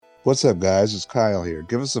What's up, guys? It's Kyle here.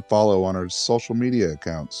 Give us a follow on our social media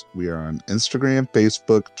accounts. We are on Instagram,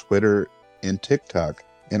 Facebook, Twitter, and TikTok.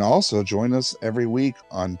 And also join us every week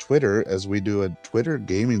on Twitter as we do a Twitter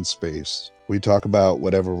gaming space. We talk about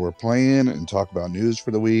whatever we're playing and talk about news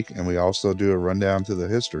for the week, and we also do a rundown to the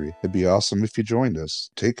history. It'd be awesome if you joined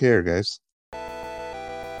us. Take care, guys.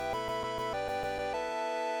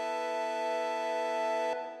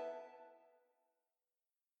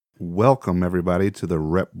 Welcome, everybody, to the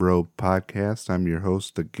RetBro podcast. I'm your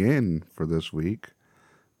host again for this week.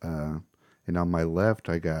 And on my left,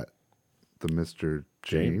 I got the Mr.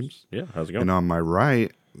 James. Yeah, how's it going? And on my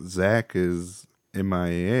right, Zach is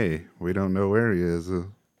MIA. We don't know where he is.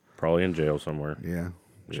 Probably in jail somewhere. Yeah,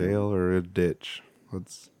 jail or a ditch.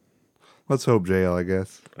 Let's hope jail, I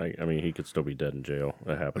guess. I mean, he could still be dead in jail.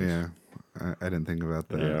 That happens. Yeah, I didn't think about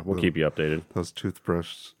that. Yeah, we'll keep you updated. Those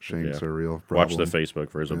toothbrush shanks are a real problem. Watch the Facebook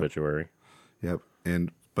for his obituary. Yep.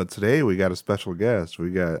 But today we got a special guest.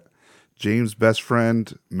 We got James' best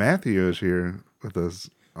friend Matthew is here with us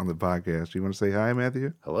on the podcast. You want to say hi,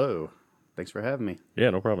 Matthew? Hello. Thanks for having me.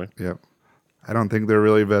 Yeah, no problem. Yep. I don't think they're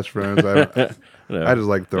really best friends. No, I just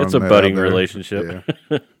like throwing it's a that budding out there. relationship.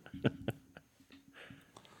 Yeah.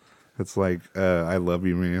 It's like I Love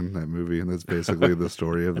You, Man, that movie, and that's basically the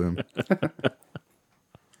story of them.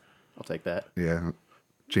 I'll take that. Yeah.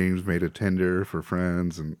 James made a Tinder for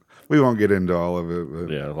friends, and we won't get into all of it.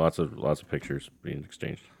 But Yeah, lots of pictures being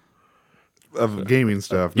exchanged. of gaming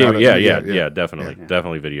stuff. Yeah, not definitely.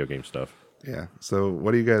 Definitely video game stuff. Yeah. So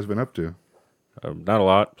what have you guys been up to? Not a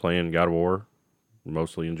lot. Playing God of War.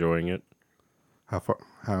 Mostly enjoying it.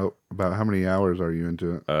 How many hours are you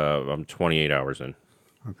into it? I'm 28 hours in.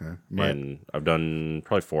 Okay. And I've done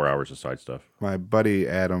probably 4 hours of side stuff. My buddy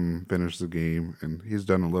Adam finished the game, and he's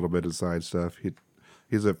done a little bit of side stuff.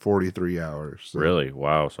 He's at 43 hours. So. Really?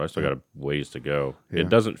 Wow. So I still got a ways to go. Yeah. It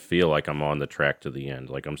doesn't feel like I'm on the track to the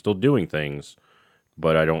end. Like I'm still doing things,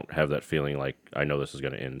 but I don't have that feeling like I know this is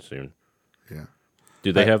going to end soon. Yeah.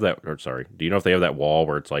 Do they have that? Or sorry. Do you know if they have that wall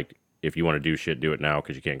where it's like, if you want to do shit, do it now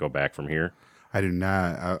because you can't go back from here? I do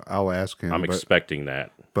not. I'll ask him. I'm expecting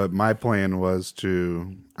that. But my plan was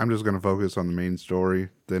I'm just going to focus on the main story.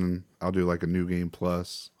 Then I'll do like a new game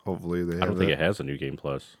plus. Hopefully they have I don't think it has a new game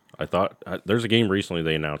plus. I thought there's a game recently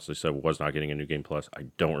they announced they said was not getting a new game plus. I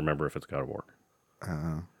don't remember if it's God of War.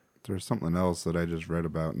 There's something else that I just read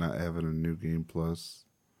about not having a new game plus.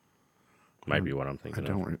 Might be what I'm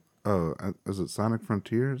thinking of. Is it Sonic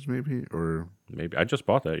Frontiers maybe? Or maybe. I just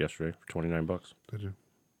bought that yesterday for $29. did you?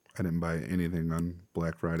 I didn't buy anything on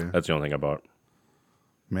Black Friday. That's the only thing I bought.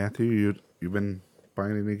 Matthew, you been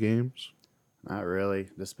buying any games? Not really.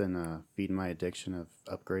 Just been feeding my addiction of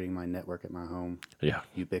upgrading my network at my home. Yeah.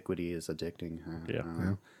 Ubiquity is addicting.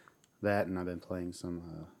 Yeah. That, and I've been playing some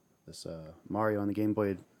this Mario on the Game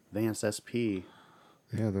Boy Advance SP.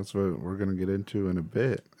 Yeah, that's what we're going to get into in a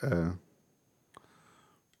bit.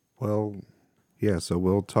 So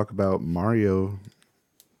we'll talk about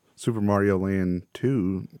Super Mario Land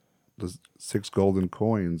 2, the 6 golden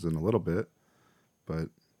coins in a little bit. But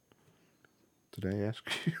did I ask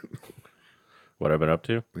you? What I've been up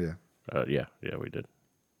to? Yeah. Yeah, we did.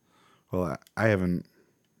 Well, I've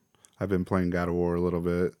been playing God of War a little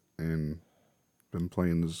bit and been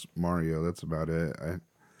playing this Mario. That's about it. I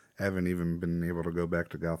haven't even been able to go back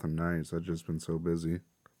to Gotham Knights. I've just been so busy.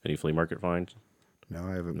 Any flea market finds? No,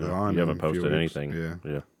 I haven't gone. You haven't in a few posted weeks. anything.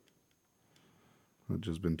 Yeah. I've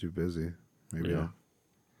just been too busy. Maybe Yeah.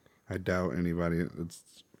 I doubt anybody.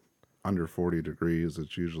 It's under 40 degrees.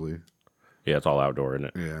 It's usually. Yeah, it's all outdoor, isn't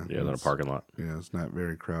it? Yeah. Yeah, than a parking lot. Yeah, it's not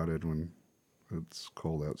very crowded when it's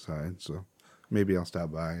cold outside. So maybe I'll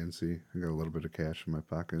stop by and see. I got a little bit of cash in my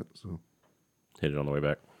pocket. So Hit it on the way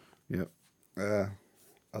back. Yep.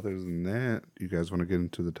 Other than that, you guys want to get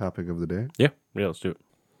into the topic of the day? Yeah, let's do it.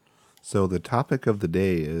 So the topic of the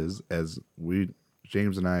day is,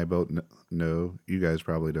 James and I both know, you guys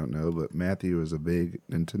probably don't know, but Matthew is a big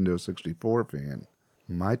Nintendo 64 fan.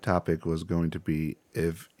 My topic was going to be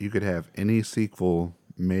if you could have any sequel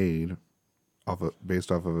made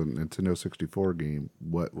based off of a Nintendo 64 game,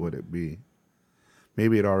 what would it be?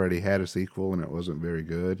 Maybe it already had a sequel and it wasn't very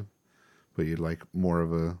good, but you'd like more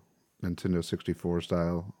of a Nintendo 64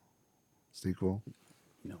 style sequel.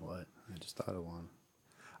 You know what? I just thought of one.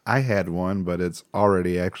 I had one, but it's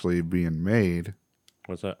already actually being made.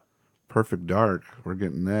 What's that? Perfect Dark. We're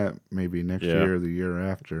getting that maybe next year or the year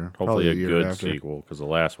after. Hopefully a good after. sequel, because the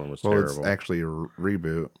last one was terrible. It's actually a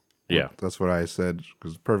reboot. Yeah. That's what I said,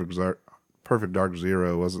 because Perfect Dark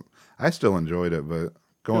Zero wasn't... I still enjoyed it, but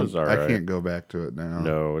I can't go back to it now.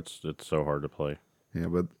 No, it's so hard to play. Yeah,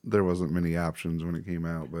 but there wasn't many options when it came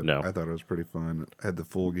out. But No. I thought it was pretty fun. It had the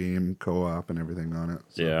full game co-op and everything on it.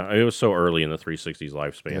 So, Yeah, it was so early in the 360's yeah,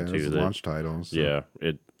 lifespan it was too a that launch title. So, yeah,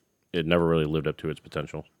 it never really lived up to its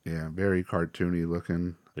potential. yeah, very cartoony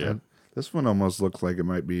looking. Yeah. And this one almost looks like it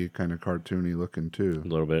might be kind of cartoony looking too. A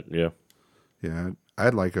little bit, yeah. Yeah,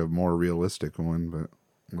 I'd like a more realistic one, but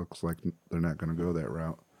looks like they're not going to go that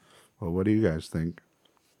route. Well, what do you guys think?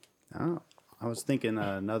 Oh, I was thinking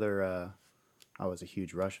another. I was a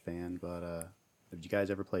huge Rush fan, but did you guys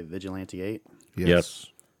ever play Vigilante 8? Yes.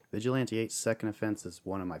 Vigilante 8 Second Offense is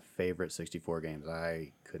one of my favorite 64 games.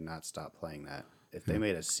 I could not stop playing that. If they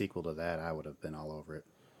made a sequel to that, I would have been all over it.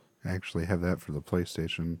 I actually have that for the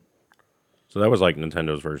PlayStation. So that was like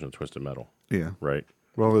Nintendo's version of Twisted Metal, Yeah. right?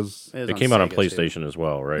 Well, it was, It was It came out on Sega, PlayStation too. as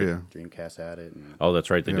well, right? yeah. Dreamcast had it. And, Oh, that's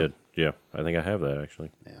right, they Yeah. did. Yeah, I think I have that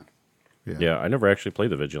actually. yeah. Yeah, I never actually played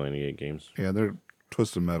the Vigilante 8 games. Yeah, they're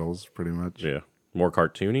Twisted Metals pretty much. Yeah, more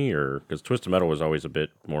cartoony, or because Twisted Metal was always a bit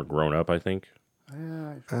more grown up, I think.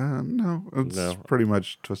 No, it's No. pretty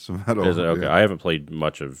much Twisted Metal. Is it okay? Yeah. I haven't played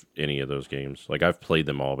much of any of those games. Like I've played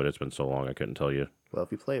them all, but it's been so long I couldn't tell you. Well,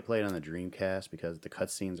 if you play it on the Dreamcast, because the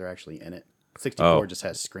cutscenes are actually in it. 64 Oh. just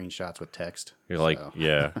has screenshots with text. You're like, so-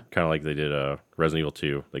 yeah, kind of like they did Resident Evil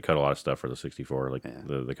 2. They cut a lot of stuff for the 64, like Yeah.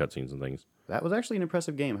 the cutscenes and things. That was actually an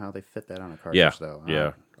impressive game, how they fit that on a cartridge, Yeah, though.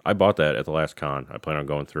 yeah. I bought that at the last con. I plan on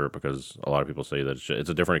going through it because a lot of people say that it's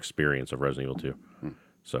a different experience of Resident Evil 2.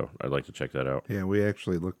 So I'd like to check that out. Yeah, we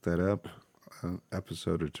actually looked that up an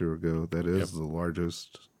episode or two ago. That is the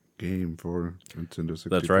largest game for Nintendo 64.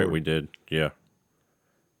 That's right, we did. Yeah.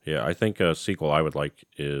 Yeah, I think a sequel I would like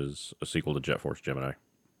is a sequel to Jet Force Gemini.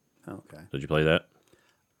 Okay. Did you play that?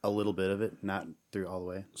 A little bit of it, not through all the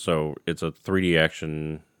way. So it's a 3D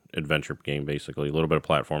action adventure game, basically. A little bit of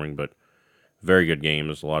platforming, but very good game.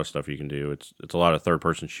 There's a lot of stuff you can do. It's a lot of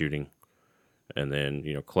third-person shooting. And then,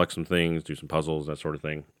 collect some things, do some puzzles, that sort of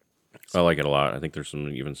thing. I like it a lot. I think there's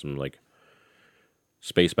even some like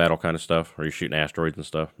space battle kind of stuff, where you're shooting asteroids and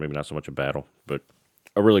stuff. Maybe not so much a battle, but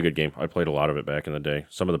a really good game. I played a lot of it back in the day.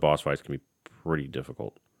 Some of the boss fights can be pretty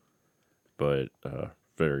difficult, but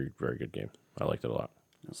very, very good game. I liked it a lot.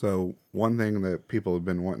 So one thing that people have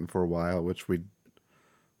been wanting for a while, which we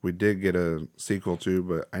did get a sequel to,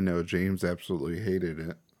 but I know James absolutely hated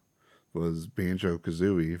it, was Banjo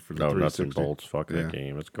Kazooie for the No, nuts 360. and bolts. Fuck that Yeah.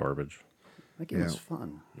 game. It's garbage. That game was Yeah.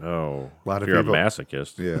 fun. No. A lot if of you're people- a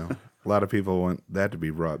masochist. Yeah, a lot of people want that to be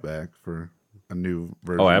brought back for a new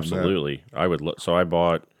version. Oh, of that. absolutely. I would. So I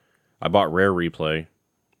bought Rare Replay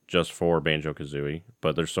just for Banjo Kazooie,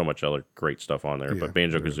 but there's so much other great stuff on there. Yeah, But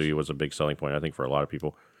Banjo there is. Kazooie was a big selling point, I think, for a lot of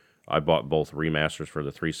people. I bought both remasters for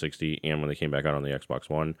the 360 and when they came back out on the Xbox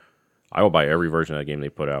One. I will buy every version of that game they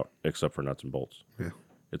put out except for Nuts and Bolts. Yeah.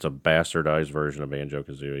 It's a bastardized version of Banjo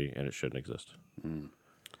Kazooie, and it shouldn't exist.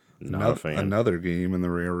 Not a fan. Another game in the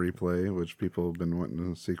Rare Replay, which people have been wanting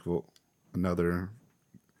a sequel. There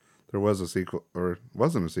was a sequel, or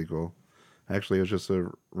wasn't a sequel. Actually, it was just a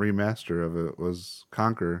remaster of it. Was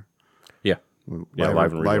Conker. Yeah.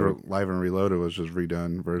 Live and Reloaded. Live and Reloaded was just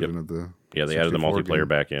redone version of the. Yeah, they added the 64 multiplayer game.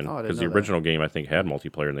 back in Oh, I didn't because the know that. original game I think had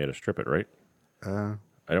multiplayer and they had to strip it, right?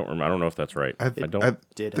 I don't remember. I don't know if that's right. I don't.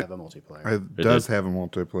 Did have a multiplayer. It does did? have a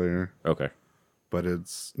multiplayer, Okay, but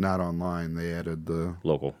it's not online. They added the.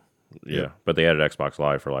 local. Yeah, Yep. but they added Xbox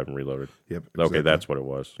Live for Live and Reloaded. Yep. Okay, exactly. that's what it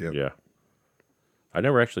was. Yep. Yeah. I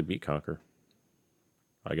never actually beat Conker.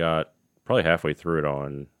 I got probably halfway through it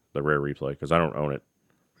on the Rare Replay because I don't own it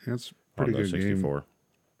It's a on pretty the good game. 64.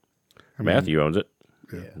 I mean, Matthew owns it.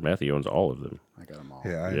 Yeah. Matthew owns all of them. I got them all.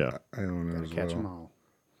 Yeah, Yeah. I own it Gotta as catch them well. all.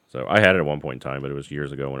 So I had it at one point in time, but it was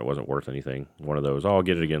years ago when it wasn't worth anything. One of those, oh, I'll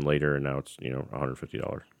get it again later, and now it's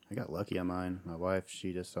 $150. I got lucky on mine. My wife,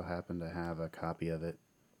 she just so happened to have a copy of it.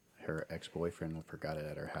 Her ex-boyfriend forgot it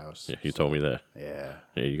at her house. Yeah, you told me that. Yeah.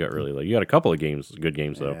 Yeah, you got really you got a couple of good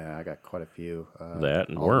games though. Yeah, I got quite a few. That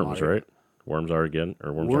and all Worms, Mario- right? Worms are again,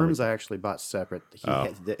 or Worms. Worms I actually bought separate.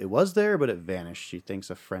 Oh. It was there, but it vanished. She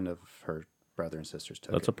thinks a friend of her brother and sisters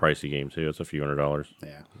took That's it. a pricey game too. It's a few $100s.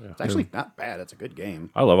 Yeah. It's actually not bad. It's a good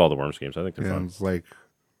game. I love all the Worms games. I think they're Yeah, fun. it's like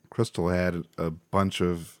Crystal had a bunch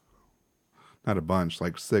of, not a bunch,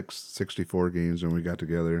 like 64 games when we got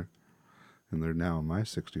together, and they're now my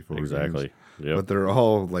 64 Exactly. games. Yep. But they're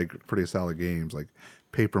all like pretty solid games, like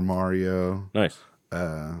Paper Mario, Nice.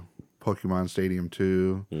 Pokemon Stadium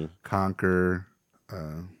 2, Conker,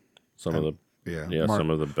 Some of the some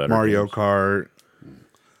of the better Mario games. Kart,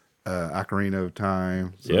 Ocarina of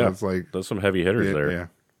Time. So Yeah, it's like there's some heavy hitters yeah, there. yeah,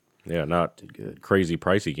 Yeah, not Did good. crazy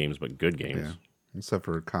pricey games, but good games. yeah. Except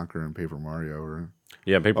for Conker and Paper Mario, or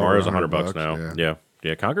Yeah, Paper Over Mario's $100 $100 now. yeah. Yeah,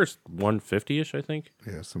 Yeah, Conker's 150-ish, I think.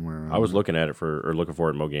 Yeah, somewhere around I was there. looking at it looking for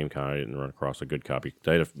it at Mo Game Con. I didn't run across a good copy.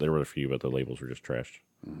 There were a few, but the labels were just trashed.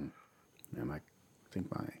 Yeah, I think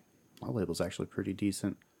my label's actually pretty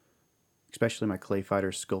decent. Especially my Clay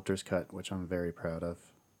Fighter Sculptor's Cut, which I'm very proud of.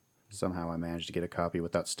 Somehow I managed to get a copy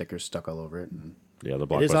without stickers stuck all over it. And Yeah, the it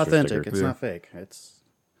Blockbuster is authentic. sticker. It's not fake. It's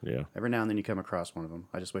Yeah. every now and then you come across one of them.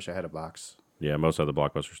 I just wish I had a box. Yeah, most have the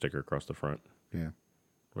Blockbuster sticker across the front, Yeah,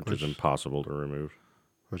 which is impossible to remove.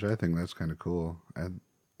 which I think that's kind of cool. I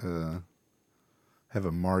have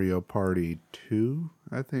a Mario Party 2,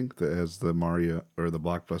 I think, that has the Mario or the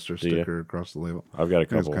Blockbuster sticker across the label. I've got a I think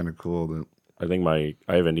couple. it's kind of cool that. I think I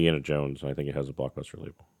have Indiana Jones, and I think it has a Blockbuster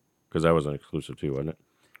label. Because that was an exclusive too, wasn't it?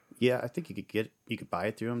 Yeah, I think you could buy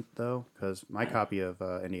it through them though, because my copy of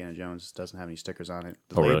Indiana Jones doesn't have any stickers on it.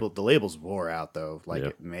 Really? The labels wore out though. Like Yeah.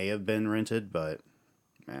 it may have been rented, but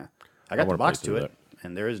yeah, I wanna got the box play to through it,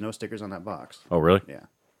 and there is no stickers on that box. Oh, really? Yeah,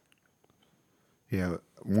 Yeah,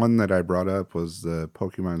 one that I brought up was the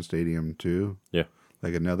Pokemon Stadium 2. Yeah.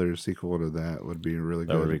 Like another sequel to that would be really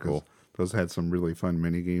good. That would be because cool. Those had some really fun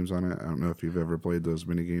mini games on it. I don't know if you've ever played those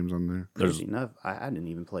mini games on there. crazy enough, I didn't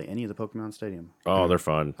even play any of the Pokemon Stadium. Oh, they're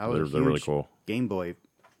fun. I was They're a really huge cool. Game Boy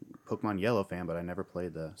Pokemon Yellow fan, but I never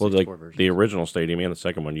played the Well, 64 like version. the original Stadium and the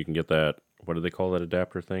second one, you can get that. What do they call that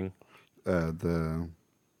adapter thing? The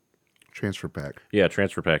transfer pack. Yeah,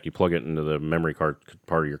 transfer pack. You plug it into the memory card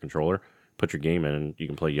part of your controller, put your game in, and you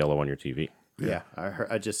can play Yellow on your TV. Yeah,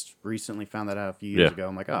 I just recently found that out a few years ago.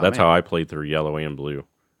 I'm like, oh, that's man. how I played through Yellow and Blue.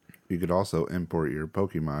 You could also import your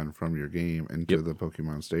Pokemon from your game into the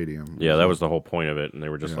Pokemon Stadium. Yeah, that was the whole point of it, and they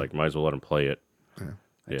were just like, might as well let them play it.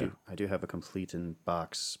 I do have a complete in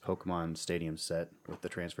box Pokemon Stadium set with the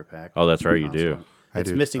transfer pack. Oh, that's right, you do.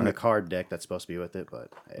 It's missing the card deck that's supposed to be with it,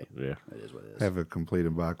 but hey, Yeah. it is what it I is. have a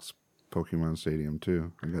completed box Pokemon Stadium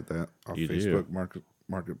too. I got that off You do. Facebook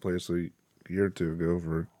Marketplace a year or two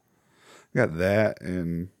ago. Got that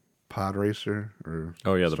and Pod Racer or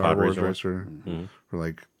Oh, yeah, the Star Pod Wars Racer Racer for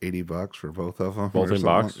like $80 for both of them. Both or in something.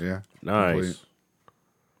 box? Yeah, Nice. complete.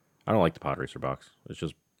 I don't like the Pod Racer box.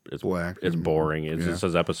 It's Black It's and- boring. It yeah. just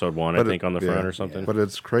says episode 1, But I think, on the yeah. front or something. But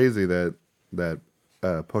it's crazy that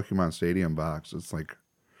Pokemon Stadium box. It's like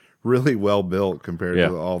really well built compared Yeah.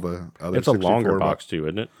 to all the other. It's a 64 longer box too,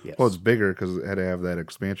 isn't it? Yes. Well, it's bigger because it had to have that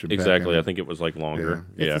expansion. pack Exactly. in I it. think it was like longer.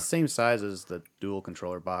 It's Yeah. the same size as the dual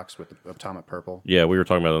controller box with the Atomic Purple. Yeah, we were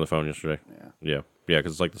talking about it on the phone yesterday. Yeah. Yeah. Yeah,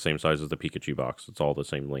 because it's like the same size as the Pikachu box. It's all the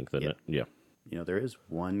same length, isn't Yeah. it? Yeah. You know, there is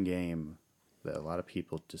one game that a lot of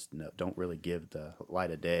people just don't really give the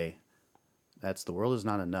light of day. That's The World Is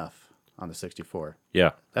Not Enough on the 64.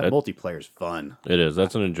 Yeah. That multiplayer's fun. It is.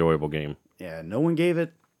 That's an enjoyable game. Yeah, no one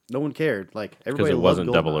cared. Like, Because everybody it loved wasn't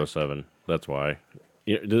GoldenEye. 007. That's why.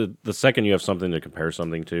 The second you have something to compare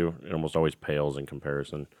something to, it almost always pales in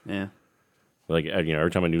comparison. Yeah. Like,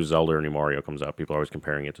 every time a new Zelda or a new Mario comes out, people are always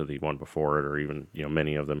comparing it to the one before it, or even,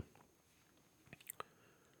 many of them.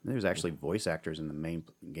 There's actually voice actors in the main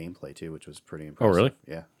gameplay, too, which was pretty impressive. Oh, really?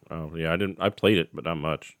 Yeah. Oh, yeah, I played it, but not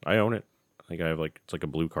much. I own it. I think I have, it's like a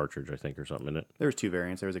blue cartridge, I think, or something in it. There was two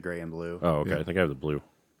variants. There was a gray and blue. Oh, okay. Yeah. I think I have the blue.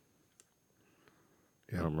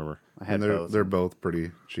 Yeah. I don't remember. I had And they're both. they're both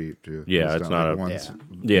pretty cheap too. Yeah, it's not like a- one's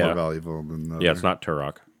Yeah. more valuable than the Yeah, other. it's not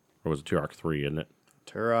Turok. Or was it Turok 3, isn't it?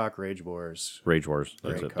 Turok, Rage Wars, Rage Wars.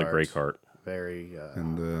 That's Gray it. The gray cart. cart. very.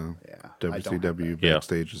 And the yeah. I don't have WCW Yeah.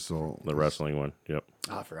 Backstage Assault. The wrestling one. Yep.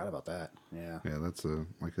 Oh, I forgot about that. Yeah. Yeah, that's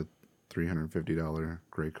like a $350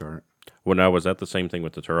 gray cart. Well, now, was that the same thing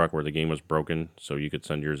with the Turok where the game was broken, so you could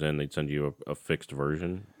send yours in, they'd send you a fixed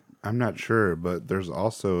version? I'm not sure, but there's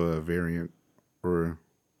also a variant where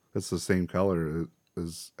it's the same color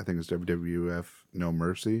as I think it's WWF No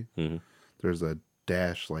Mercy. Mm-hmm. There's a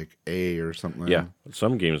dash like A or something. Yeah.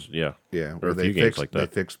 Some games, yeah. Yeah, There where are a they few games fix like they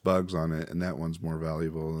that. fix bugs on it, and that one's more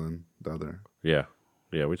valuable than the other. Yeah.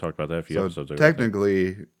 Yeah, we talked about that a few So episodes ago.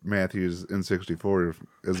 technically, Matthew's N64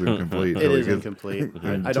 is incomplete. It is incomplete. I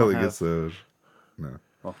Until don't he have. gets those. No.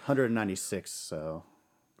 Well, 196, so.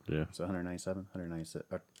 Yeah. So 197, 196,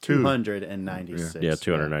 or Two. 296. Yeah,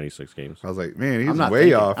 296 games. I was like, man, he's I'm not way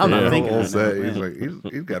thinking- off. I'm for not the thinking whole right now, set. He's man.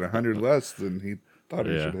 like, he's got 100 less than he thought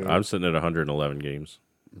he Yeah. should have. I'm sitting at 111 games,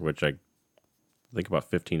 which I think about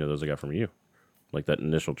 15 of those I got from you. Like that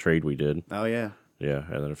initial trade we did. Oh, yeah. Yeah,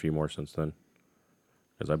 and then a few more since then.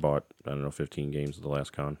 Because I bought, 15 games at the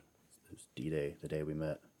last con. It was D-Day, the day we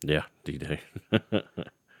met. Yeah, D-Day.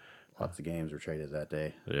 Lots of games were traded that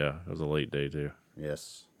day. Yeah, it was a late day, too.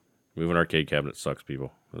 Yes. Moving arcade cabinet sucks,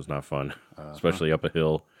 people. It was not fun. Especially up a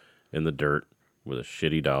hill in the dirt with a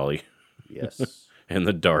shitty dolly Yes. in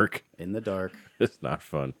the dark. In the dark. It's not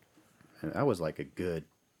fun. And that was like a good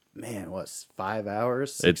Man, what's 5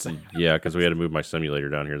 hours? It's yeah, because we had to move my simulator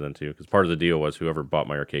down here then too. Because part of the deal was whoever bought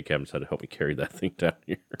my arcade cabinets had to help me carry that thing down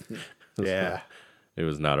here. Yeah. It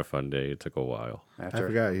was not a fun day. It took a while. I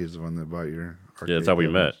forgot he's the one that bought your arcade Yeah, that's how we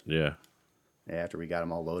met. cabinets. Yeah. After we got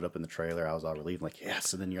them all loaded up in the trailer, I was all relieved. I'm like,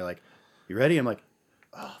 yes. And then you're like, you ready? I'm like,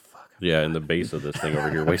 oh, fuck. Yeah, and the base of this thing over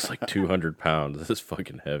here weighs like 200 pounds. This is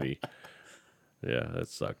fucking heavy. Yeah, that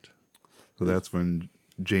sucked. So that's when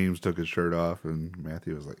James took his shirt off, and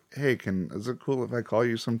Matthew was like, "Hey, is it cool if I call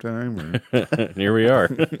you sometime?" Or, And here we are.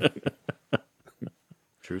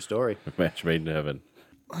 True story. Match made in heaven.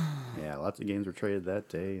 Yeah, lots of games were traded that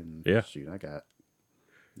day. And Yeah. shoot,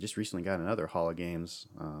 just recently got another haul of games.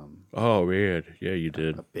 Oh, man. Yeah, you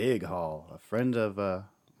did. A big haul. A friend of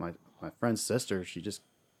my friend's sister, she just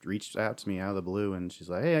reached out to me out of the blue, and she's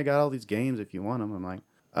like, "Hey, I got all these games if you want them." I'm like,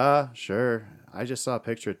 sure. I just saw a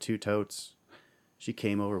picture of 2 totes. She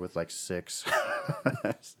came over with like 6.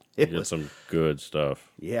 You did some good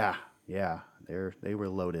stuff. Yeah. They were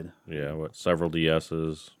loaded. Yeah, several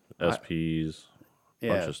DSs, SPs,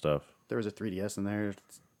 bunch of stuff. There was a 3DS in there.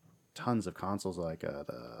 Tons of consoles like the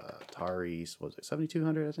Atari, was it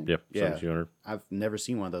 7200, I think? Yep, Yeah. 7200. I've never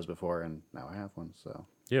seen one of those before, and now I have one, so.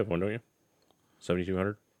 You have one, don't you?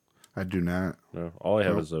 7200? I do not. No, all I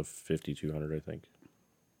have Nope. is a 5200, I think.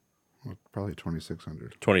 Well, probably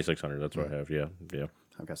 2600. 2600, that's what I have. Yeah.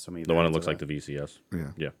 I've got so many. The one that variants looks of like the VCS.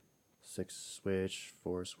 Yeah. Yeah. 6-switch,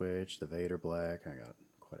 4-switch, the Vader Black. I got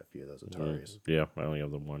quite a few of those Ataris. Yeah, I only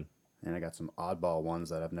have the one. And I got some oddball ones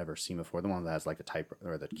that I've never seen before. The one that has like the type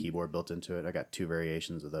or the keyboard built into it. I got 2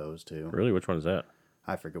 variations of those too. Really? Which one is that?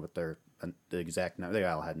 I forget what the exact number. They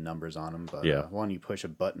all had numbers on them, but Yeah. one you push a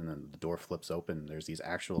button and the door flips open. There's these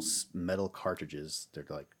actual metal cartridges. They're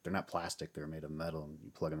not plastic. They're made of metal, and you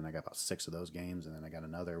plug them in. I got about 6 of those games, and then I got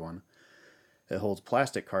another one that holds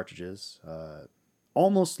plastic cartridges.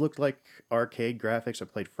 Almost looked like arcade graphics. I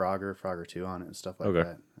played Frogger 2 on it and stuff like Okay.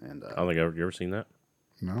 that. And I don't think you ever seen that?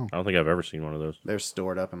 No. I don't think I've ever seen one of those. they're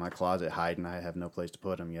stored up in my closet hiding. I have no place to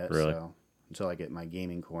put them yet. Really? So until I get my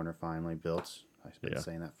gaming corner finally built. I've been Yeah.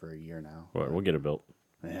 saying that for a year now. Well, we'll get it built.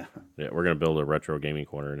 Yeah. Yeah, we're gonna build a retro gaming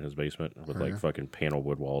corner in his basement with like fucking panel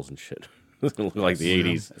wood walls and shit. It's gonna look like the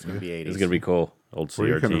 '80s. It's going to be 80s. It's gonna be cool. Old Where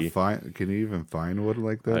you gonna CRT. can you even find wood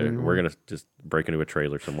like that? anymore? We're gonna just break into a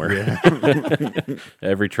trailer somewhere.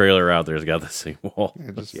 Every trailer out there's got the same wall.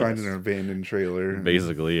 Yeah, just find an abandoned trailer.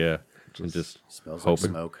 Basically, yeah. And just Smells hoping.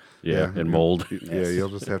 like smoke. Yeah, and mold, Yeah, you'll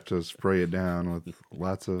just have to spray it down with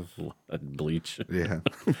lots of bleach. yeah.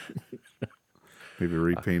 Maybe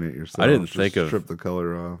repaint it yourself. I didn't Just think of- strip the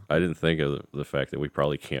color off. I didn't think of the fact that we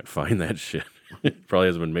probably can't find that shit. It probably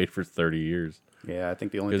hasn't been made for 30 years. Yeah, I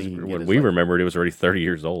think the only thing you Because can when get is we like, remembered, it was already 30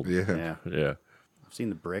 years old. Yeah. Yeah. Yeah. I've seen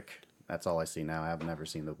the brick. That's all I see now. I've never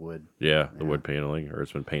seen the wood. Yeah, the wood paneling, or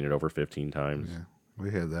it's been painted over 15 times. Yeah.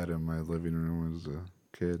 We had that in my living room as a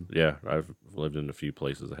kid. Yeah, I've lived in a few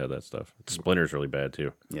places that had that stuff. Splinter's really bad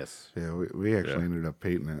too. Yes. Yeah, we actually ended up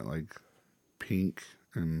painting it like pink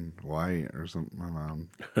and white or something. My mom.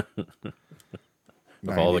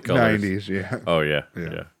 Of all the colors. 90s, yeah. Oh yeah,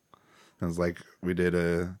 Yeah. yeah. It was like we did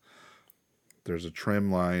there's a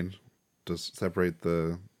trim line to separate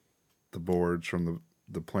the boards from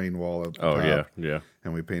the plain wall at the Oh top. yeah, yeah.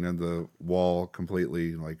 And we painted the wall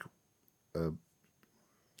completely like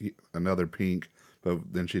another pink, but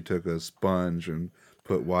then she took a sponge and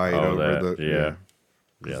put white Oh, over that, the yeah.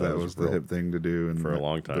 'cause Yeah, that was the real- hip thing to do in for a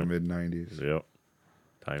long the time. mid 90s. Yep.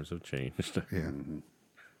 Times have changed. Yeah.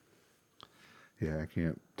 Yeah, I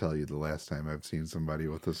can't tell you the last time I've seen somebody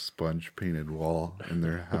with a sponge painted wall in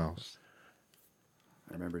their house.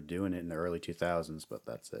 I remember doing it in the early 2000s, but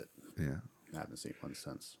that's it. Yeah. I haven't seen one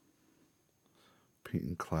since.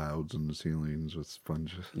 Painting clouds in the ceilings with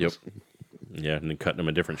sponges. Yep. Yeah, and then cutting them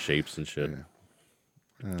in different shapes and shit.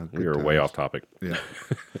 Yeah. We were way off topic. Yeah.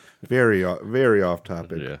 very off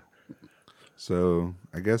topic. Yeah. So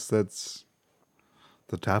I guess that's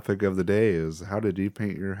the topic of the day is how did you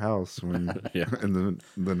paint your house when Yeah. in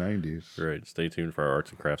the 90s? Right. Stay tuned for our arts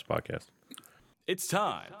and crafts podcast. It's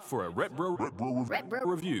time for a RetBro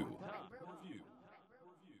review.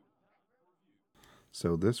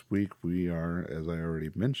 So this week we are, as I already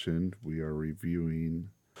mentioned, we are reviewing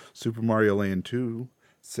Super Mario Land 2,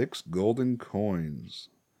 6 Golden Coins.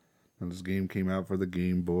 Now this game came out for the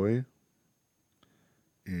Game Boy.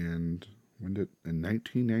 And when did in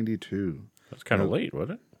 1992. That's kind of late,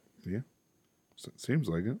 wasn't it? Yeah. Seems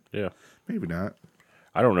like it. Yeah. Maybe not.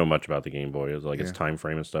 I don't know much about the Game Boy. It's like its Yeah. time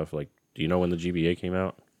frame and stuff. Like, do you know when the GBA came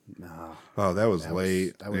out? No. Oh, that was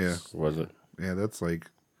late. That was, Was it? Yeah, that's like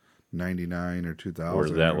 99 or 2000. Or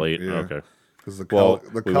is that late? Yeah. Okay. Because the Well,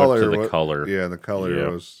 color, we went to the color. Yeah, the color Yeah.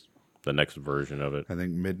 was the next version of it. I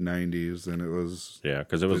think mid-90s, and it was Yeah,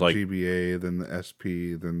 because it was the like GBA, then the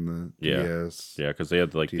SP, then the DS. Yeah, because they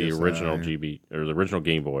had like the TSI. original or the original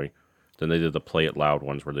Game Boy. Then they did the Play It Loud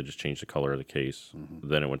ones where they just changed the color of the case.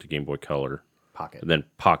 Then it went to Game Boy Color. Pocket. And then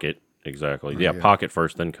Pocket, exactly. Yeah, Pocket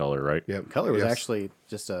first, then Color, right? Yep. Color was Yes. actually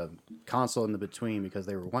just a console in the between because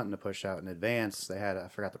they were wanting to push out in advance. They had, I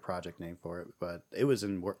forgot the project name for it, but it was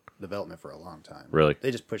in development for a long time. Really?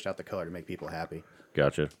 They just pushed out the color to make people happy.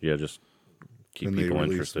 Gotcha. Yeah, just keep And they people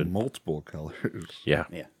released interested. multiple colors Yeah.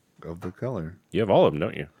 Yeah. of the color. You have all of them,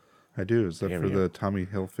 don't you? I do, except Damn, for yeah. the Tommy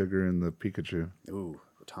Hilfiger and the Pikachu. Ooh,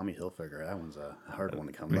 Tommy Hilfiger. That one's a hard one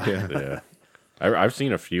to come by. Yeah. Yeah. I've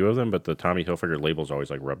seen a few of them, but the Tommy Hilfiger label's always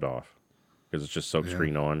like rubbed off because it's just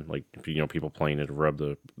silkscreen on. Like, people playing it rub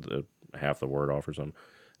the half the word off or something.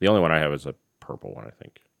 The only one I have is a purple one, I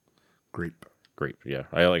think. Grape. Grape, yeah.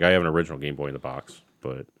 I have an original Game Boy in the box,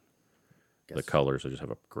 but the Guess colors I just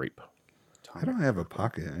have a grape. I don't have a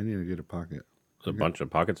pocket. I need to get a pocket. A bunch of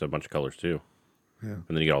pockets, a bunch of colors too, Yeah. and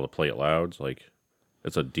then you get all the Play It Louds. Like,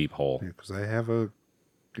 it's a deep hole. Yeah, because I have a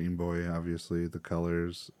Game Boy, obviously, the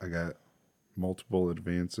colors. I got multiple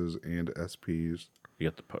advances and SPs. You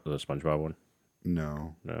got the SpongeBob one.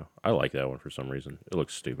 No. No, I like that one for some reason. It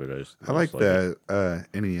looks stupid. I like it. that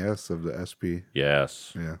NES of the SP.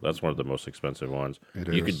 Yes, Yeah. that's one of the most expensive ones.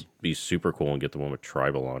 It You is. could be super cool and get the one with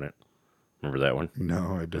tribal on it. Remember that one?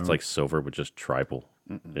 No, I don't. It's like silver with just tribal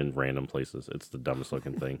in random places. It's the dumbest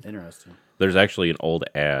looking thing. Interesting. There's actually an old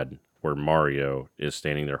ad where Mario is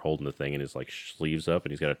standing there holding the thing and his like sleeves up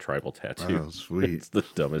and he's got a tribal tattoo. Oh, sweet. It's the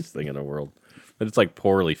dumbest thing in the world. But it's like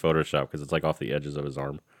poorly photoshopped because it's like off the edges of his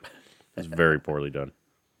arm. It's very poorly done.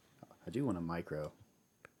 I do want a micro.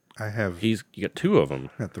 I have You got two of them.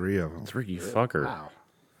 got three of them. Three, you fucker. Wow.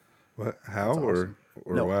 What? How or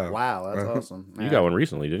No, wow? wow, that's awesome. You got one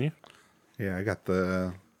recently, didn't you? Yeah, I got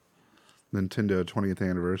the Nintendo 20th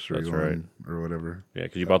anniversary That's one right. or whatever. Yeah,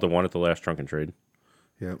 because you bought the one at the last Trunk and Trade.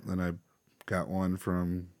 Yep. Then I got one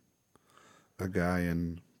from a guy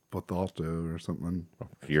in Bothalto or something.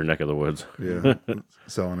 Your neck of the woods. Yeah,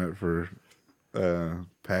 selling it for a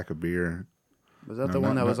pack of beer. Was that No, the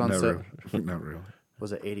one that was on sale? Not really.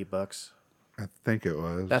 Was it $80? I think it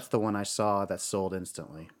was. That's the one I saw that sold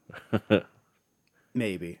instantly.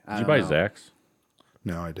 Maybe. Did you buy Zach's?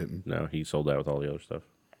 No, I didn't. No, he sold that with all the other stuff.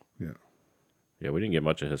 Yeah. Yeah, we didn't get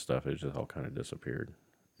much of his stuff. It just all kind of disappeared.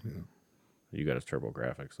 Yeah. You got his Turbo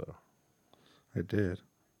Graphics, though. I did.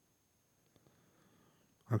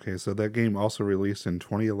 Okay, so that game also released in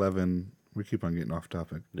 2011. We keep on getting off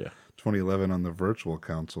topic. Yeah. 2011 on the Virtual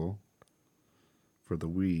Console for the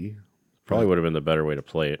Wii. Probably would have been the better way to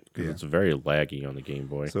play it because Yeah. it's very laggy on the Game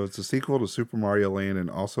Boy. So it's a sequel to Super Mario Land and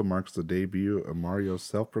also marks the debut of Mario's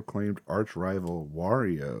self-proclaimed arch rival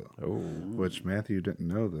Wario. Oh. Which Matthew didn't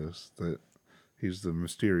know this, that he's the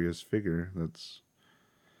mysterious figure that's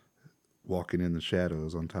walking in the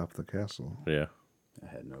shadows on top of the castle. Yeah. I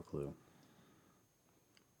had no clue.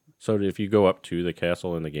 So if you go up to the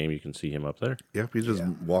castle in the game, you can see him up there. Yep, he's just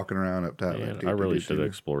walking around up top. Man, like, I really doo-doo-doo-doo. should have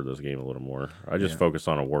explored this game a little more. I just Yeah. focused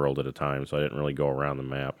on a world at a time, so I didn't really go around the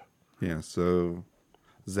map. Yeah, so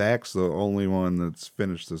Zach's the only one that's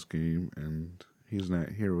finished this game, and he's not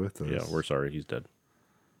here with us. Yeah, we're sorry. He's dead.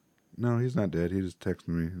 No, he's not dead. He just texted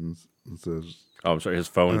me and says, Oh, I'm sorry. His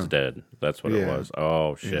phone's dead. That's what it Yeah. was.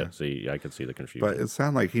 Oh, shit. Yeah. See, I could see the confusion. but it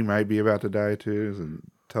sounded like he might be about to die too.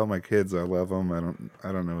 And tell my kids I love them.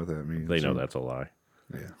 I don't know what that means. They know that's a lie.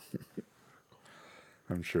 Yeah,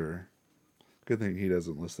 I'm sure. Good thing he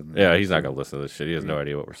doesn't listen. Yeah, he's not going to listen to this shit. He has no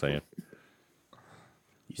idea what we're saying.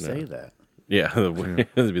 You say that. Yeah, this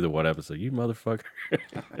would be the one episode. You motherfucker.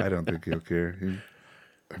 I don't think he'll care.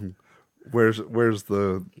 Where's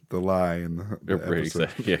the lie in the episode?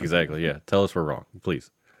 Yeah, exactly. Yeah, tell us we're wrong,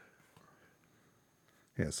 please.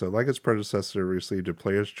 Yeah, so like its predecessor, received a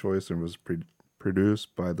player's choice and was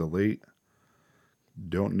produced by the late.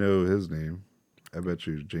 Don't know his name. I bet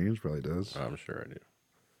you James probably does. I'm sure I do.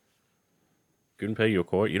 Gunpei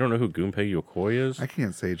Yokoi? You don't know who Gunpei Yokoi is? I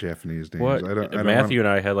can't say Japanese names. What? I don't Matthew and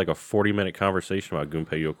I had like a 40-minute conversation about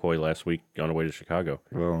Gunpei Yokoi last week on the way to Chicago.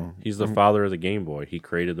 Well, He's the father of the Game Boy. He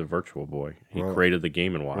created the Virtual Boy. He created the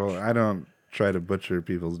Game & Watch. well, I don't try to butcher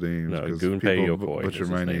people's names No, because Gunpei people Yokoi butcher is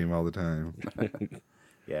my his name. name all the time.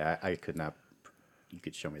 Yeah, I could not. You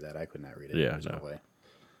could show me that. I could not read it. Yeah, There's no no. way.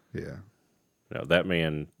 Yeah, No, that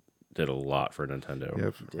man did a lot for Nintendo.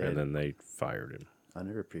 Yep. Did. And then they fired him.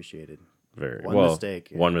 Underappreciated. Very One well. mistake,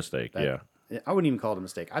 yeah. One mistake, That- yeah. I wouldn't even call it a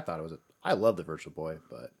mistake. I thought it was. I love the Virtual Boy,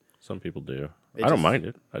 but Some people do. It I don't just- mind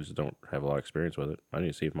it. I just don't have a lot of experience with it. I need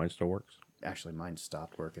to see if mine still works. Actually, mine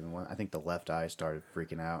stopped working. I think the left eye started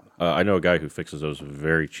freaking out. I know a guy who fixes those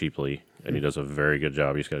very cheaply, and he does a very good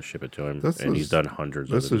job. You just got to ship it to him, he's done hundreds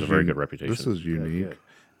of it. He has a very good reputation. This is unique. Good.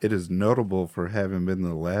 It is notable for having been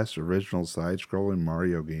the last original side-scrolling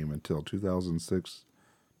Mario game until 2006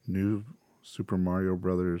 New Super Mario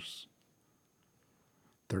Brothers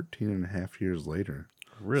 13 and a half years later.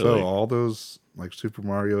 Really? So all those, like Super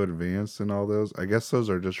Mario Advance and all those, I guess those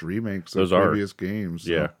are just remakes of Those are. previous games.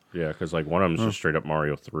 So. Yeah, because like one of them is just straight up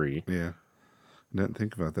Mario 3. Yeah. I didn't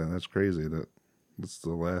think about that. That's crazy. That's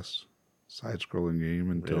the last side-scrolling game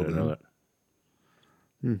until Yeah, I didn't know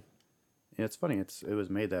then. that. Yeah, it's funny. It was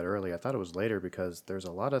made that early. I thought it was later because there's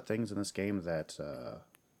a lot of things in this game that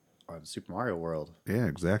on Super Mario World. Yeah,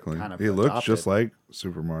 exactly. Kind of It looks adopted. just like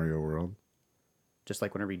Super Mario World. Just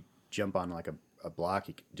like whenever you jump on like a block,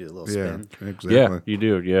 you can do a little Yeah, spin. exactly. Yeah, you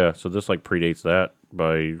do. Yeah, so this like predates that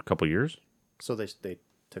by a couple years. So they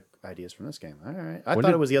took ideas from this game. All right. I When thought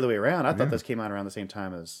did- it was the other way around. I thought this came out around the same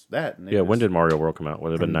time as that. And Yeah, when did Mario World come out? Would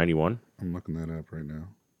it have been 91? I'm looking that up right now.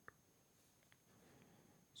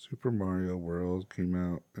 Super Mario World came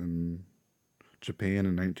out in Japan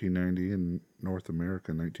in 1990 and North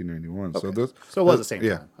America in 1991. So this, So it was the same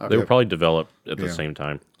yeah. time. They Okay. were probably developed at the Yeah. same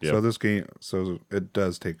time. Yeah. So this game, so it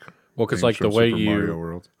does take. Well, 'cause, things like, the from way Super you- Mario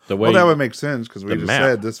World. the Well, way that would make sense because we the just map-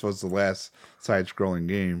 said this was the last side-scrolling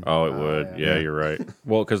game. Oh, it would. yeah. Yeah, you're right.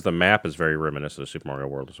 Well, because the map is very reminiscent of Super Mario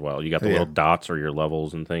World as well. You got the Yeah. little dots or your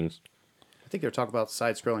levels and things. I think they were talking about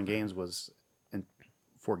side-scrolling games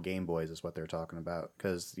for Game Boys is what they were talking about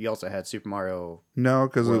because you also had Super Mario. No,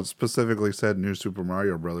 because it World. specifically said New Super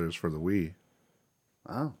Mario Brothers for the Wii.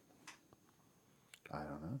 Oh, I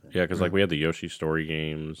don't know. Then. Yeah, because like we had the Yoshi Story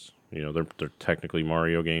games. You know, they're technically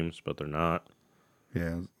Mario games, but they're not.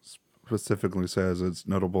 Yeah, specifically says it's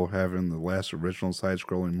notable having the last original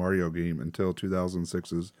side-scrolling Mario game until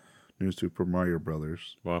 2006's New Super Mario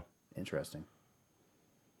Brothers. Well, Interesting.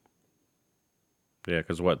 yeah,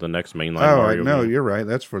 because what the next mainline Oh, Mario no, game? you're right.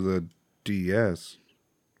 That's for the DS.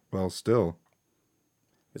 Well, still.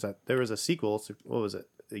 Is that there was a sequel? To, what was it?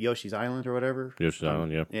 Yoshi's Island or whatever. Yoshi's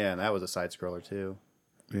Island, yeah. Yeah, and that was a side scroller too.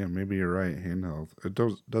 Yeah, maybe you're right. Handheld. It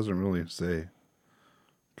doesn't really say.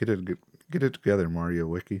 Get it together, Mario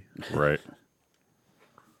Wiki. Right.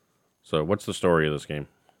 So, what's the story of this game?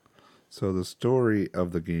 So the story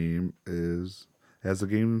of the game is, as the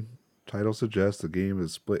game title suggests, the game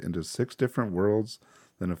is split into 6 different worlds,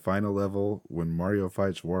 then a final level when Mario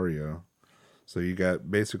fights Wario. So you got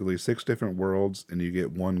basically 6 different worlds, and you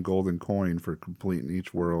get 1 golden coin for completing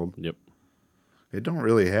each world. Yep. It don't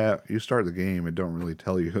really have. You start the game, it don't really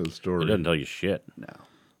tell you the story. It doesn't tell you shit. No.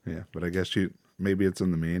 Yeah, but I guess maybe it's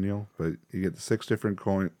in the manual. But you get the 6 different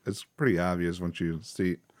coins. It's pretty obvious once you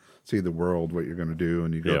see the world what you're going to do,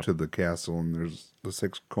 and you go Yeah. to the castle, and there's the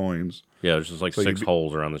 6 coins. Yeah, there's just like So you 6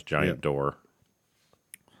 holes around this giant Yeah. door.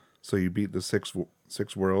 So you beat the six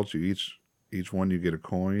worlds. You each one you get a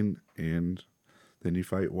coin, and then you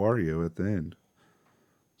fight Wario at the end.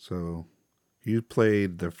 So you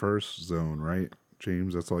played the first zone, right,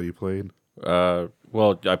 James? That's all you played.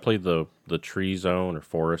 Well, I played the tree zone or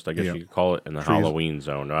forest, I guess Yeah. you could call it, and the Trees- Halloween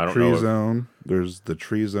zone. I don't Tree know. zone. There's the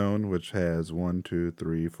tree zone, which has 1, 2,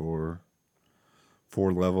 3, 4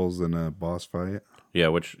 levels and a boss fight. Yeah,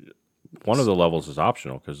 which one of the levels is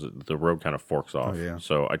optional because the road kind of forks off. yeah.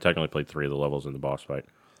 So I technically played 3 of the levels in the boss fight.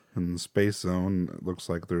 In the space zone, it looks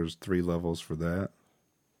like there's 3 levels for that.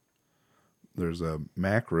 There's a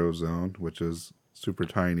macro zone, which is super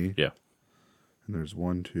tiny. Yeah. And there's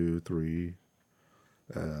 1, 2, 3,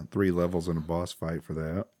 3 levels and a boss fight for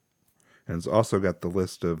that. And it's also got the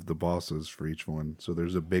list of the bosses for each one. So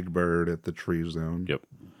there's a big bird at the tree zone. Yep.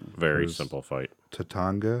 Very There's- simple fight.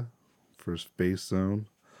 Tatanga for space zone.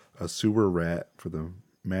 A sewer rat for the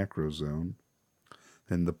macro zone.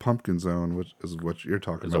 And the pumpkin zone, which is what you're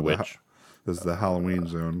talking Is a about. witch. This is the Halloween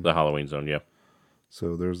zone. The Halloween zone, yeah.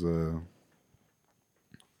 So there's a,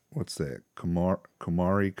 what's that?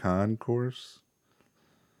 Kumari Khan course.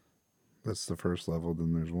 That's the first level.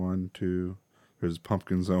 Then there's 1, 2. There's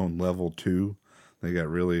Pumpkin Zone level 2. They got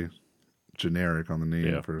really generic on the name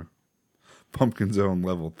Yeah. for Pumpkin Zone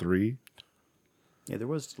level 3. Yeah, there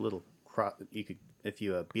was a little you could if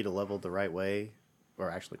you beat a level the right way, or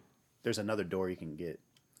actually, there's another door you can get,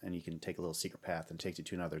 and you can take a little secret path and it takes you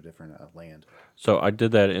to another different land. So I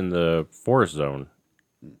did that in the forest zone.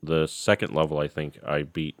 The second level, I think, I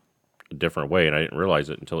beat a different way, and I didn't realize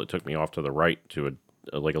it until it took me off to the right to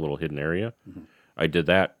a little hidden area. Mm-hmm. I did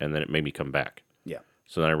that, and then it made me come back. Yeah.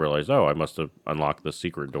 So then I realized, I must have unlocked the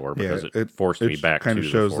secret door because it forced me back to kind of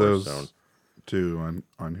the shows forest those zone. too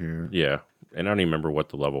on here. Yeah, and I don't even remember what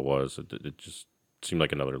the level was. It just seemed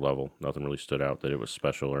like another level. Nothing really stood out that it was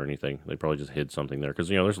special or anything. They probably just hid something there because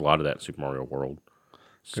there's a lot of that in Super Mario World.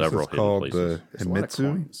 Several it's hidden called places. There's a lot of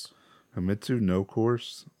coins. Himitsu no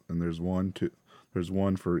course, and there's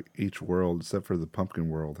one for each world except for the Pumpkin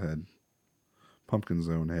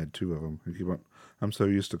Zone had 2 of them. I'm so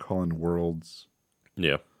used to calling worlds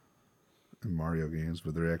Yeah. in Mario games,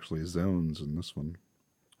 but they're actually zones in this one.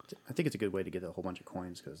 I think it's a good way to get a whole bunch of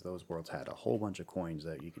coins because those worlds had a whole bunch of coins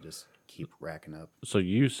that you could just keep racking up. So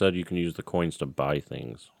you said you can use the coins to buy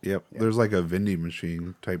things. Yep, there's like a vending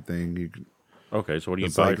machine type thing. You can. Okay, so what do you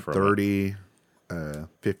It's buy like from 30,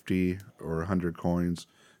 50, or 100 coins.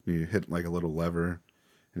 And you hit like a little lever,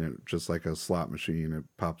 and it just like a slot machine. It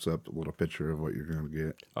pops up a little picture of what you're going to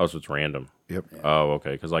get. Oh, so it's random. Yep. Oh,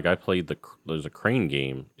 okay. Because like I played there's a crane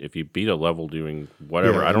game. If you beat a level doing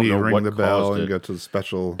whatever, Yeah, I don't and know you ring what the bell caused and it. go to the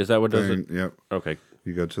special. Is that what does thing. it? Yep. Okay.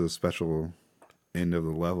 You go to the special end of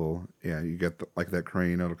the level. Yeah, you get like that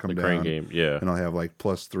crane. It'll come The down. crane game, yeah. And I'll have like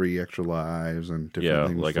 +3 extra lives and different Yeah,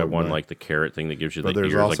 things. like I floating won by. like the carrot thing that gives you But the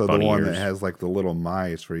there's ears, also like the bunny one ears that has like the little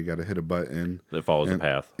mice where you got to hit a button. that follows the and-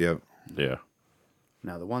 path. Yep. Yeah.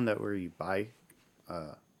 Now, the one that where you buy,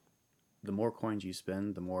 the more coins you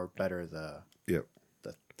spend, the more better the Yep.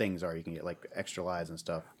 things are. You can get like extra lives and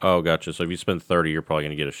stuff. Oh, gotcha. So if you spend 30, you're probably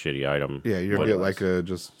going to get a shitty item. Yeah, you'll What- get like a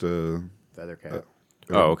Feather cap.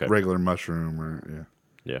 Okay. regular mushroom or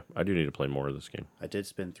yeah. Yeah, I do need to play more of this game. I did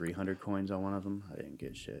spend 300 coins on one of them. I didn't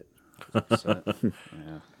get shit. I was upset.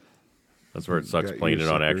 Yeah. That's where it sucks Got playing you, it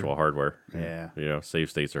on sucker. actual hardware. Yeah. Save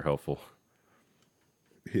states are helpful,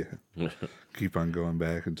 Yeah. Keep on going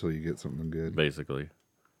back until you get something good. basically.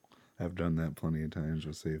 I've done that plenty of times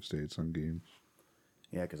with save states on games.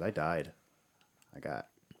 Yeah, because I died.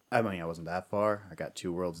 I wasn't that far. I got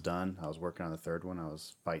 2 worlds done. I was working on the 3rd one. I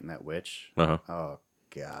was fighting that witch. Uh-huh. Oh,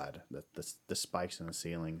 God. The spikes in the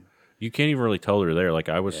ceiling. You can't even really tell they're there. Like,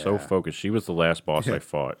 I was so Yeah. focused. She was the last boss I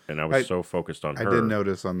fought, and I was so focused on I her. did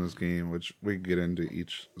notice on this game, which we can get into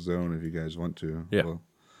each zone if you guys want to. Yeah. Well,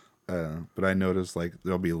 but I noticed like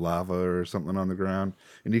there'll be lava or something on the ground,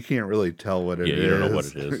 and you can't really tell what it is. Yeah, you don't know what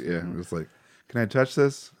it is. Yeah, it's like, can I touch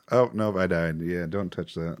this? Oh no, I died. Yeah, don't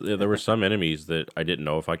touch that. Yeah, there were some enemies that I didn't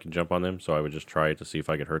know if I could jump on them, so I would just try it to see if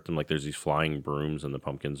I could hurt them. Like, there's these flying brooms in the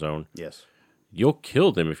pumpkin zone. Yes. You'll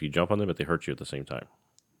kill them if you jump on them, but they hurt you at the same time.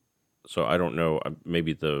 So I don't know.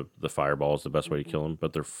 Maybe the fireball is the best way to kill them,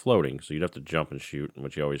 but they're floating, so you'd have to jump and shoot,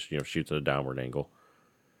 which you always shoots at a downward angle.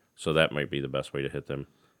 So that might be the best way to hit them.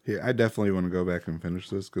 Yeah, I definitely want to go back and finish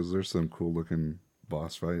this because there's some cool looking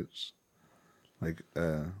boss fights. Like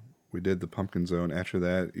we did the pumpkin zone. After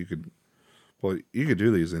that, you could do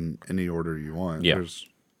these in any order you want. Yeah. There's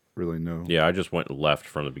really no. Yeah, I just went left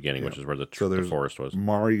from the beginning, which is where the there's forest was.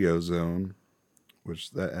 Mario Zone, which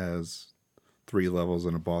that has 3 levels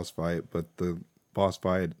in a boss fight, but the boss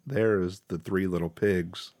fight there is the 3 little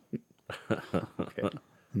pigs. Okay.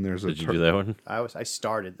 And there's a Did you do that one? I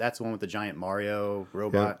started. That's the one with the giant Mario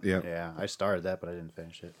robot. Yep. Yeah, I started that, but I didn't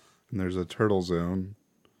finish it. And there's a turtle zone,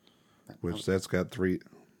 which that's got three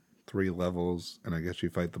levels, and I guess you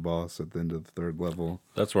fight the boss at the end of the 3rd level.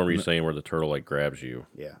 That's one where you're saying where the turtle like grabs you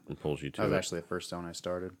Yeah. and pulls you to That was it. actually the first zone I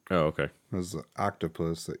started. Oh, okay. There's the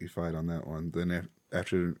octopus that you fight on that one. Then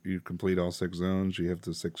after you complete all 6 zones, you have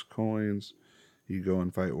the 6 coins. You go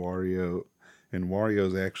and fight Wario. And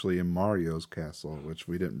Wario's actually in Mario's castle, which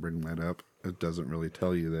we didn't bring that up. It doesn't really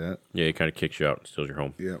tell you that. Yeah, it kind of kicks you out and steals your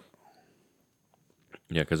home. Yep.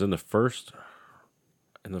 Yeah, because in the first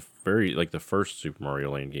Super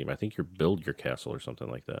Mario Land game, I think you build your castle or something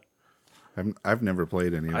like that. I've never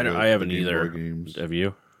played any of I haven't the Game either. Boy games. Have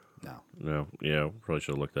you? No. No. Yeah, probably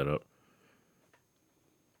should have looked that up.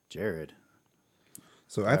 Jared.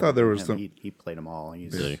 So I thought there was some. He played them all.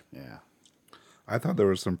 He's, Really? Yeah. I thought there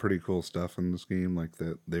was some pretty cool stuff in this game, like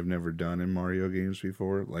that they've never done in Mario games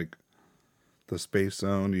before. Like the space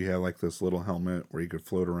zone, you have like this little helmet where you could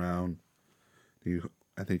float around.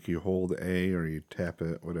 I think you hold A or you tap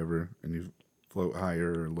it, whatever, and you float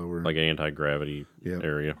higher or lower. Like an anti-gravity Yep.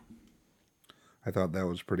 area. I thought that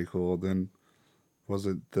was pretty cool. Then was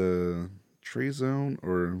it the tree zone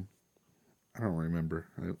or I don't remember.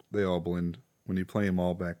 They all blend when you play them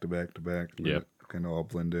all back to back to back. Yeah, kind of all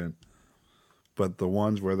blend in. But the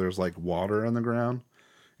ones where there's like water on the ground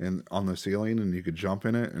and on the ceiling, and you could jump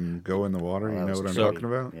in it and go in the water. You know what I'm talking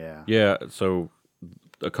about? Yeah. Yeah, so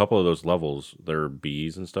a couple of those levels, there are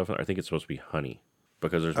bees and stuff. I think it's supposed to be honey.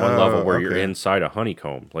 Because there's one level where you're okay. inside a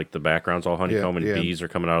honeycomb. Like the background's all honeycomb and yeah. bees are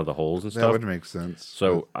coming out of the holes and That stuff. would make sense.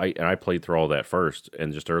 So I played through all that first,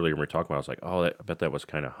 and just earlier when we were talking about it, I was like, oh, I bet that was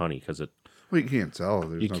kind of honey because Well, you can't tell.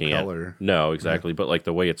 There's You no can't. color. No, exactly. But like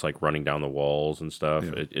the way it's like running down the walls and stuff,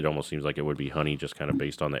 Yeah. it almost seems like it would be honey, just kind of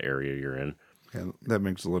based on the area you're in. Yeah, that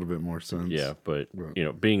makes a little bit more sense. Yeah, but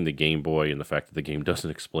being the Game Boy and the fact that the game doesn't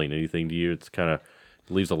explain anything to you, it's kind of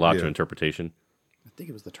leaves a lot to interpretation. I think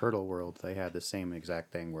it was the Turtle World. They had the same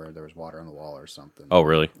exact thing where there was water on the wall or something. Oh,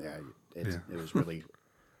 really? Yeah, it was really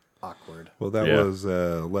awkward. Well, that was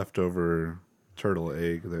leftover turtle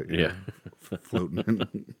egg that you're floating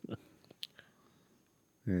in.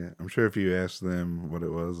 Yeah, I'm sure if you asked them what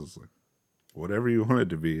it was, it's like whatever you want it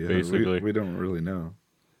to be. Basically. We don't really know.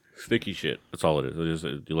 Sticky shit. That's all it is.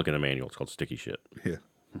 You look in a manual, it's called sticky shit. Yeah.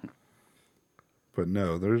 But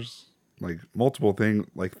no, there's like multiple things.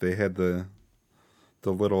 Like they had the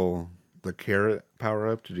carrot power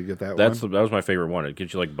up. Did you get that one? That was my favorite one. It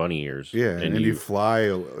gives you like bunny ears. Yeah, and you fly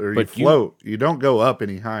or you But float. You don't go up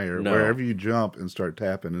any higher. No. Wherever you jump and start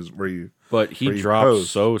tapping is where you. But he where you drops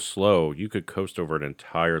coast. so slow, you could coast over an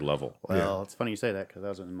entire level. Well, it's funny you say that because that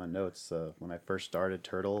was in my notes when I first started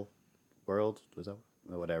Turtle World. Was that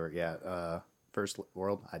whatever? Yeah, first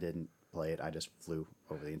world. I didn't play it. I just flew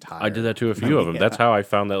over the entire. I did that to a few of them. That's how I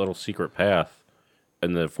found that little secret path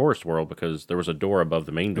in the forest world, because there was a door above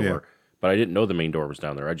the main door. Yeah. But I didn't know the main door was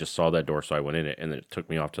down there. I just saw that door, so I went in it, and then it took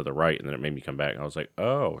me off to the right, and then it made me come back. And I was like,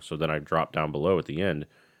 oh. So then I dropped down below at the end,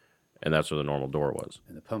 and that's where the normal door was.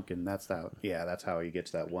 And the pumpkin. That's how you get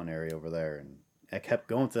to that one area over there. And I kept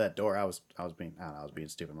going to that door. I was being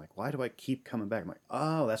stupid. I'm like, why do I keep coming back? I'm like,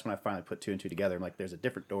 oh, that's when I finally put two and two together. I'm like, there's a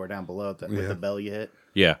different door down below with the bell you hit.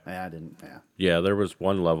 Yeah. And I didn't. Yeah. Yeah, there was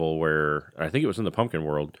one level where, I think it was in the pumpkin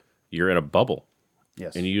world, you're in a bubble.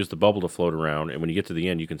 Yes. And you use the bubble to float around, and when you get to the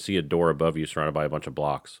end, you can see a door above you surrounded by a bunch of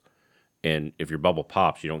blocks. And if your bubble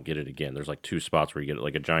pops, you don't get it again. There's like two spots where you get it,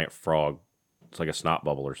 like a giant frog. It's like a snot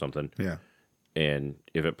bubble or something. Yeah. And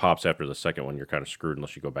if it pops after the second one, you're kind of screwed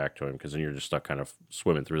unless you go back to him, because then you're just stuck kind of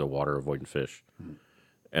swimming through the water avoiding fish. Mm-hmm.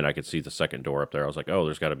 And I could see the second door up there. I was like, oh,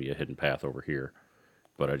 there's got to be a hidden path over here.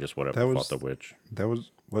 But I just went up and fought the witch. That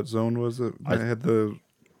was, what zone was it? I had the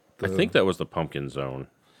I think that was the pumpkin zone.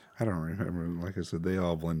 I don't remember. Like I said, they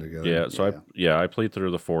all blend together. Yeah, so I played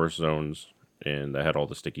through the forest zones, and that had all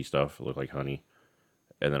the sticky stuff. It looked like honey.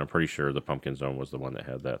 And then I'm pretty sure the pumpkin zone was the one that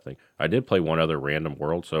had that thing. I did play one other random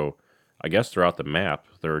world, so I guess throughout the map,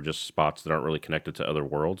 there are just spots that aren't really connected to other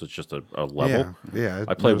worlds. It's just a level. Yeah.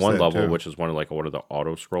 I played one level, which is one of the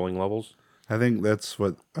auto-scrolling levels. I think that's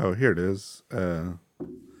what... Oh, here it is.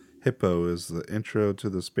 Hippo is the intro to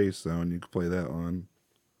the space zone. You can play that one.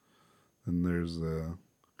 And there's a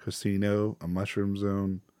casino, a mushroom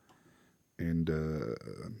zone, and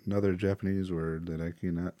another Japanese word that I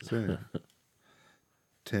cannot say.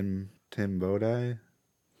 Timbodai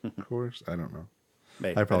course? I don't know.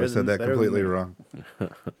 I probably said that completely wrong.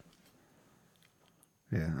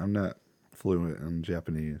 Yeah, I'm not fluent in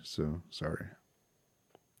Japanese, so sorry.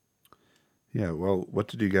 Yeah, well, what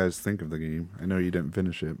did you guys think of the game? I know you didn't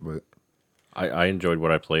finish it, but... I enjoyed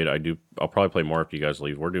what I played. I'll probably play more after you guys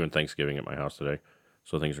leave. We're doing Thanksgiving at my house today,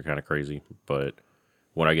 so things are kind of crazy. But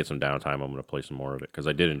when I get some downtime, I'm going to play some more of it, because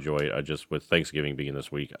I did enjoy it. With Thanksgiving being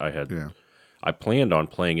this week, I planned on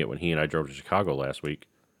playing it when he and I drove to Chicago last week,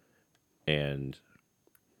 and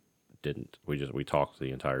didn't. We talked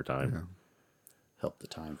the entire time. Yeah. Helped the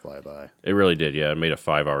time fly by. It really did, yeah. It made a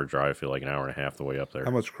 5-hour drive feel like an hour and a half the way up there.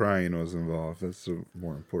 How much crying was involved? That's a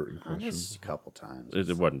more important question. Just a couple times.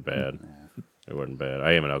 It wasn't bad. Yeah. It wasn't bad.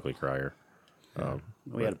 I am an ugly crier.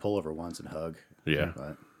 We had to pull over once and hug. Yeah.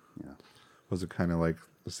 But, yeah. Was it kind of like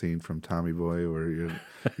the scene from Tommy Boy where you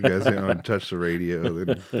guys didn't touch the radio,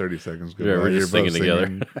 then 30 seconds go by, we're just you're both singing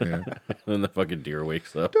together. Yeah. And the fucking deer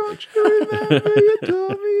wakes up. Don't you remember you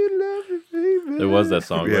told me you loved me, baby? It was that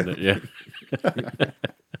song, Yeah. wasn't it? Yeah.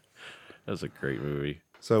 That's a great movie.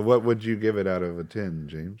 So what would you give it out of a 10,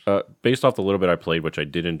 James? Based off the little bit I played, which I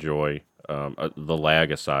did enjoy, the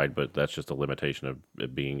lag aside, but that's just a limitation of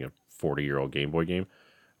it being a 40-year-old Game Boy game,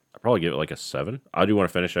 I'd probably give it like a 7. I do want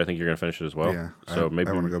to finish it. I think you're going to finish it as well. Yeah, So maybe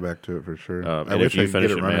I want to go back to it for sure. and I if wish you I could finish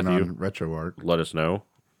get it it, running Matthew, on RetroArch. let us know.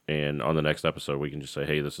 And on the next episode, we can just say,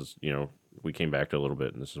 hey, this is, we came back to a little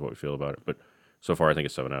bit, and this is what we feel about it. But so far, I think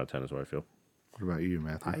it's 7 out of 10 is what I feel. What about you,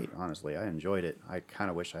 Matthew? I enjoyed it. I kind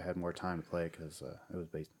of wish I had more time to play because it was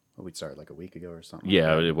based. Well, we started like a week ago or something.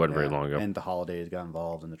 Yeah, it wasn't very long ago. And the holidays got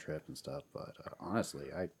involved in the trip and stuff. But honestly,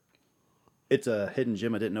 it's a hidden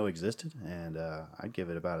gem I didn't know existed, and I'd give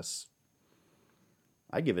it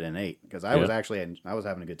I'd give it an 8 because I was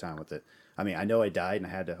having a good time with it. I mean, I know I died and I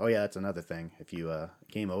had to. Oh yeah, that's another thing. If you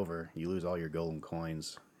game over, you lose all your golden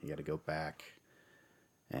coins. You got to go back,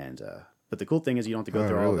 and but the cool thing is you don't have to go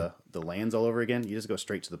through all the lands all over again. You just go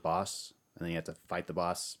straight to the boss, and then you have to fight the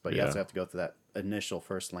boss. But you also have to go through that initial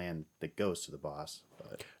first land that goes to the boss.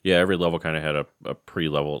 But Yeah, every level kind of had a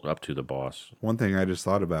pre-level up to the boss. One thing I just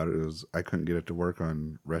thought about it was I couldn't get it to work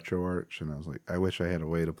on RetroArch, and I was like, I wish I had a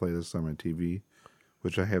way to play this on my TV,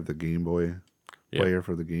 which I have the Game Boy player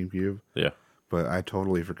for the GameCube. Yeah, But I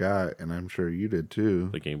totally forgot, and I'm sure you did too.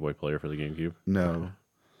 the Game Boy player for the GameCube. No.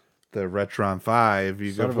 The Retron 5,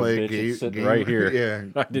 you Son could of a play bitch, it's sitting game right here.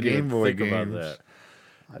 Yeah, I didn't Game even Boy think games. about that.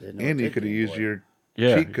 I didn't know. And it you did could have Game used Boy. your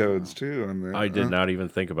Yeah. cheat codes too on the. I did not even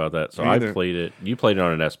think about that. So Me I either. played it. You played it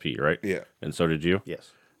on an SP, right? Yeah. And so did you?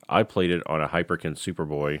 Yes. I played it on a Hyperkin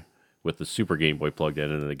Superboy with the Super Game Boy plugged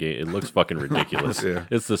in the game. It looks fucking ridiculous. Yeah.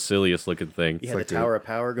 It's the silliest looking thing. You had like the Tower of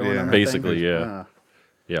Power going yeah. on. That Basically, thing? yeah.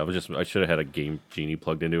 Yeah, I should have had a Game Genie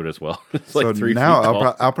plugged into it as well. It's So like 3 now feet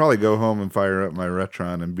tall. I'll probably go home and fire up my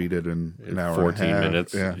Retron and beat it in an hour 14 and a half.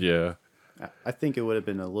 minutes. Yeah. I think it would have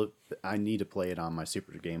been a look. I need to play it on my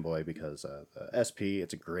Super Game Boy because SP.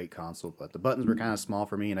 It's a great console, but the buttons were kind of small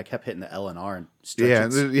for me, and I kept hitting the L and R and Yeah,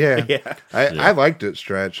 stretching. yeah. I liked it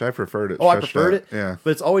stretched. I preferred it. Oh, I stretched preferred out. it. Yeah.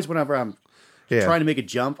 But it's always whenever I'm Yeah. trying to make a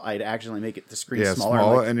jump, I'd actually make the screen Yeah, smaller. small,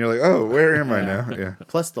 I'm like- and you're like, oh, where am I now? Yeah.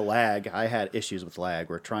 Plus the lag. I had issues with lag.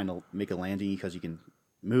 We're trying to make a landing because you can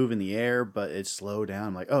move in the air, but it's slow down.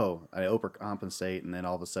 I'm like, oh, I overcompensate, and then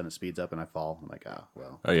all of a sudden it speeds up and I fall. I'm like, oh,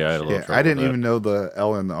 well. Oh, yeah, I had a little Yeah, trouble I didn't with that. even know the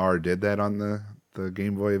L and the R did that on the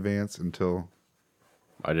Game Boy Advance until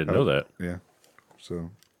I didn't know that. yeah.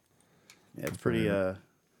 So Yeah, it's pretty.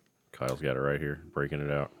 Kyle's got it right here, breaking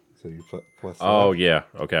it out. you plus. Oh, yeah.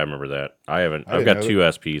 Okay, I remember that. I've didn't got know 2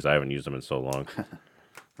 SPs. I haven't used them in so long.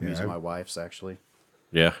 I'm using I've- my wife's actually.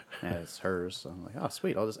 Yeah. And it's hers. So I'm like, oh,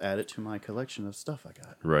 sweet. I'll just add it to my collection of stuff I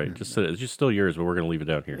got. Right. It's just still yours, but we're going to leave it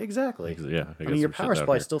down here. Exactly. Yeah. I got mean, your some shit power down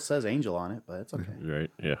supply here. still says Angel on it, but it's okay.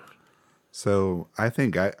 Right. Yeah. So I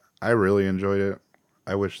think I really enjoyed it.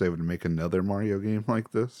 I wish they would make another Mario game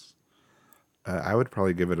like this. I would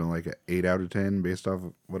probably give it like an 8 out of 10 based off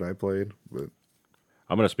of what I played. But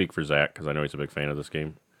I'm going to speak for Zach because I know he's a big fan of this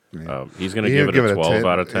game. Yeah. He's going to He'll give it give a it a 12 10,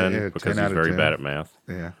 out of 10 yeah, because 10 he's out of very 10. bad at math.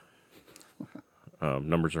 yeah,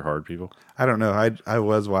 Numbers are hard, people. I don't know. I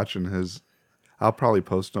was watching his. I'll probably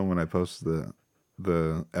post him when I post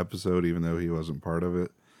the episode, even though he wasn't part of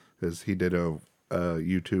it, because he did a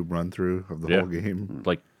YouTube run through of the Yeah. whole game.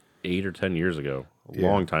 Like 8 or 10 years ago. A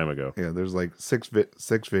Yeah. long time ago. Yeah, there's like six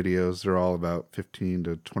videos. They're all about 15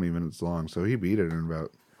 to 20 minutes long. So he beat it in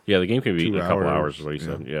about. Yeah, the game can be 2 in a couple hours, hours, is what he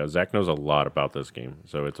said. Yeah, Zach knows a lot about this game,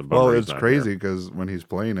 so it's a bummer Well, he's it's not crazy here. because when he's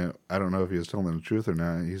playing it, I don't know if he was telling the truth or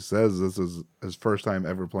not. He says this is his first time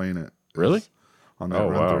ever playing it. Really? On that Oh,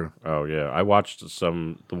 run wow. through. Oh, yeah. I watched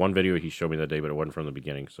the one video he showed me that day, but it wasn't from the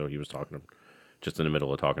beginning, so he was talking just in the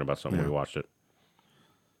middle of talking about something when we watched it.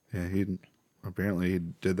 Yeah, apparently he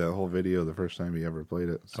did that whole video the first time he ever played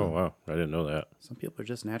it. So. Oh, wow. I didn't know that. Some people are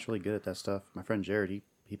just naturally good at that stuff. My friend Jared,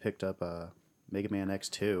 he picked up Mega Man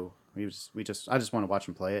X2. I just want to watch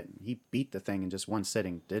him play it. He beat the thing in just one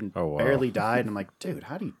sitting. Oh, wow. Barely died. And I'm like, dude,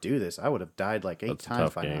 how do you do this? I would have died like 8 That's a times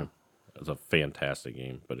tough by game. now. It's a fantastic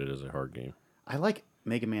game, but it is a hard game. I like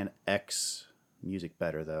Mega Man X music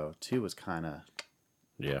better though. 2 was kind of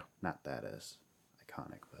Yeah. not that as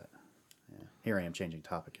iconic, but yeah. Here I am changing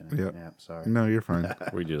topic. Yep. Yeah, sorry. No, you're fine.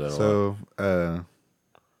 We do that a lot. So,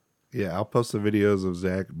 yeah, I'll post the videos of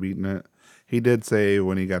Zach beating it. He did say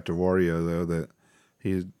when he got to Wario, though, that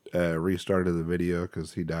he restarted the video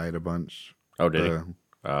because he died a bunch. Oh, did he?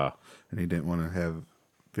 And he didn't want to have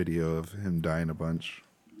video of him dying a bunch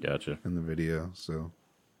Gotcha. in the video. So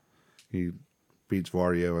he beats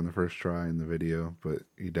Wario in the first try in the video, but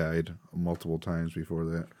he died multiple times before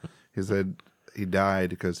that. He said he died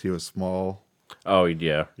because he was small. Oh,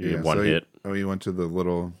 yeah. You did one so hit. He went to the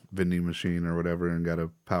little vending machine or whatever and got a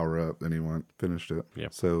power up. Then he finished it.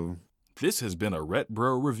 Yep. So This has been a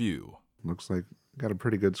RetBro review. looks like got a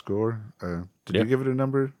pretty good score. Did Yeah. you give it a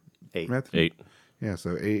number, 8. Matthew? 8, Yeah,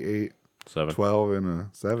 so 8, 7. 12, and a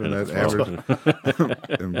 7. And a That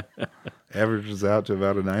 12. averages out to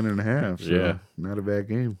about a 9.5. So Yeah. not a bad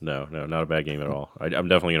game. No, not a bad game at all. I'm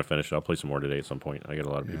definitely going to finish it. I'll play some more today at some point. I got a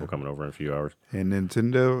lot of people coming over in a few hours. And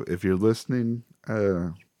Nintendo, if you're listening,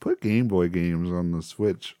 put Game Boy games on the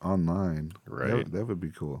Switch online. Right. That would be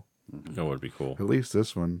cool. That would be cool. At least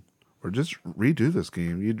this one. Or just redo this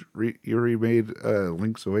game. You remade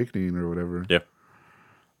Link's Awakening or whatever. Yeah,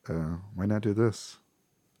 Why not do this?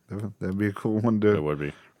 That'd be a cool one to it would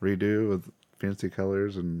be. redo with fancy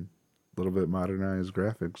colors and little bit modernized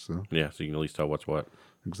graphics. So Yeah, so you can at least tell what's what.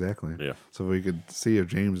 exactly. Yeah. So we could see if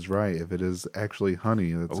James is right. If it is actually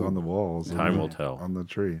honey that's on the walls, Time will tell. on the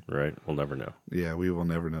tree. Right? We'll never know. Yeah, we will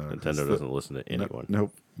never know. Nintendo doesn't listen to anyone.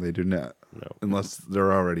 Nope, they do not. No. Unless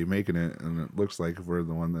they're already making it, and it looks like we're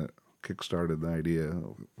the one that kickstarted the idea.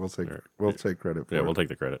 We'll take credit for it. Yeah, we'll take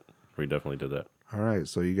the credit. We definitely did that. All right,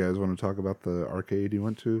 so you guys want to talk about the arcade you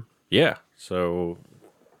went to? Yeah. So,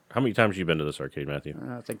 how many times have you been to this arcade, Matthew?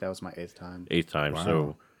 I think that was my 8th time. 8th time. Wow.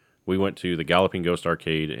 So, we went to the Galloping Ghost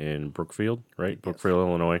Arcade in Brookfield, right? Brookfield,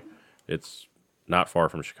 Illinois. It's not far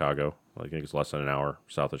from Chicago. I think it's less than an hour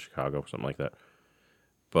south of Chicago, something like that.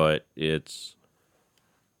 But it's,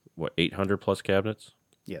 800 plus cabinets?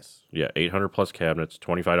 Yes. Yeah, 800 plus cabinets,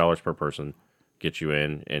 $25 per person, get you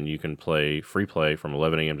in, and you can free play from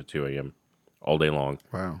 11 a.m. to 2 a.m. all day long.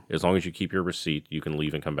 Wow. As long as you keep your receipt, you can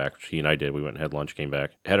leave and come back, which he and I did. We went and had lunch, came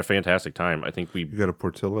back. Had a fantastic time. I think You got a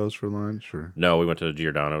Portillo's for lunch, or? No, we went to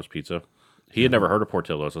Giordano's Pizza. He had never heard of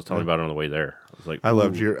Portillo's. I was telling him about it on the way there. I was like, I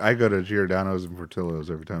love I go to Giordano's and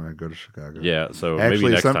Portillo's every time I go to Chicago. Yeah, so Actually,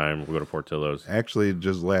 maybe next time we'll go to Portillo's. Actually,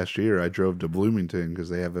 just last year I drove to Bloomington because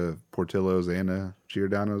they have a Portillo's and a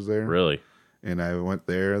Giordano's there. Really? And I went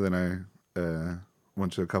there. Then I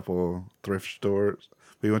went to a couple thrift stores.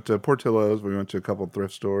 We went to Portillo's. We went to a couple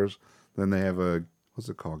thrift stores. Then they have what's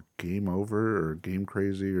it called? Game Over or Game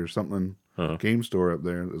Crazy or something. Game store up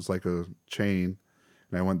there. It's like a chain.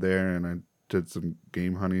 And I went there and I did some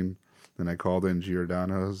game hunting. Then I called in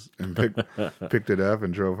Giordano's and picked it up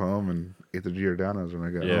and drove home and ate the Giordano's when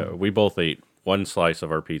I got Yeah, home. we both ate one slice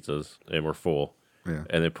of our pizzas and we're full. Yeah.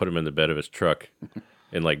 And then put them in the bed of his truck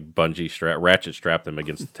and like ratchet strapped them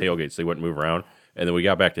against the tailgate so they wouldn't move around. And then we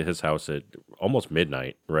got back to his house at almost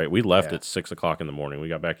midnight, right? We left at 6 o'clock in the morning. We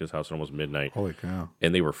got back to his house at almost midnight. Holy cow.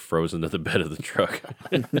 And they were frozen to the bed of the truck.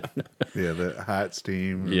 Yeah, the hot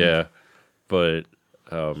steam. Yeah. But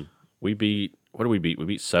we beat, what did we beat? We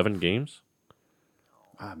beat 7 games.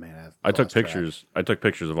 Ah, man. I took pictures. I took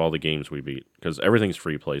pictures of all the games we beat because everything's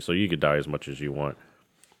free play, so you could die as much as you want.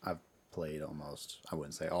 I've played almost, I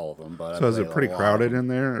wouldn't say all of them, but So is it pretty crowded in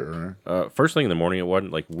there? Or? First thing in the morning, it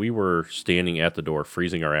wasn't like we were standing at the door,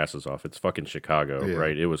 freezing our asses off. It's fucking Chicago, Yeah.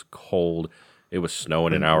 right? It was cold. It was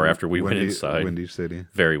snowing an hour after we went inside. Windy city.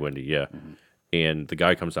 Very windy, yeah. Mm-hmm. And the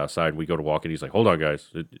guy comes outside. We go to walk in. He's like, "Hold on, guys,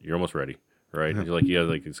 you're almost ready." Right? He's like, "Yeah,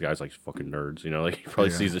 like these guys like fucking nerds, you know, like he probably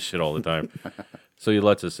sees this shit all the time." So he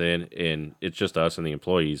lets us in, and it's just us and the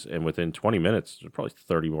employees. And within 20 minutes, there's probably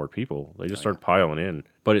 30 more people. They just start piling in.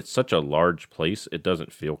 But it's such a large place, it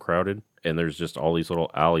doesn't feel crowded. And there's just all these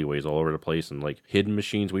little alleyways all over the place and like hidden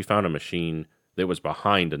machines. We found a machine that was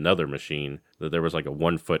behind another machine that there was like a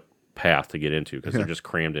 1-foot path to get into because they're just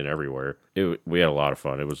crammed in everywhere. We had a lot of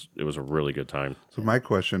fun. It was a really good time. So my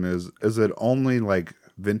question is it only like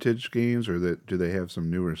vintage games, or do they have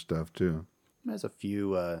some newer stuff too? There's a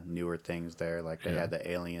few newer things there. Like they had the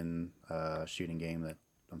Alien shooting game that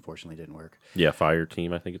unfortunately didn't work. Yeah, Fire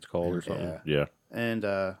Team, I think it's called or something. Yeah. And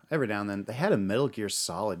every now and then they had a Metal Gear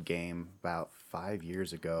Solid game about 5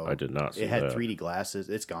 years ago. I did not see It had that. 3D glasses.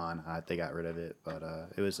 It's gone. They got rid of it, but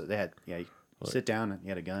they had you sit down and you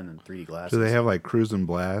had a gun and 3D glasses. Do they have like Cruise and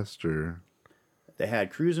Blast or? They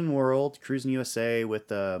had Cruisin' World, Cruisin' USA with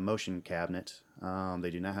the motion cabinet.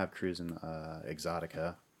 They do not have Cruisin'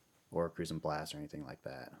 Exotica or Cruisin' Blast or anything like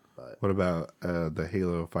that. But What about the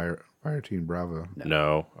Halo Fire Team Bravo?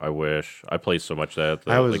 No, I wish. I played so much that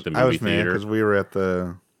I was the movie mad theater. because we were at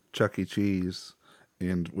the Chuck E. Cheese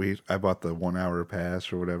and I bought the 1 hour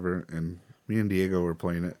pass or whatever, and me and Diego were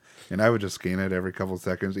playing it, and I would just scan it every couple of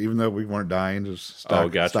seconds, even though we weren't dying, just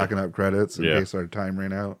stocking up credits in case our time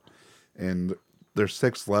ran out. And there's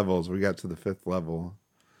 6 levels. We got to the 5th level,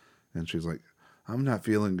 and she's like, "I'm not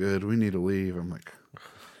feeling good. We need to leave." I'm like,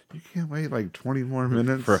 "You can't wait like 20 more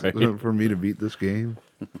minutes for me to beat this game?"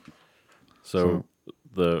 So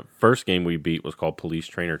the first game we beat was called Police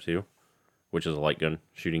Trainer 2, which is a light gun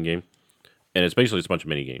shooting game. And it's basically just a bunch of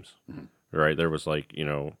mini games, right? There was like,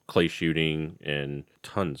 clay shooting and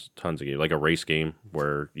tons of games, like a race game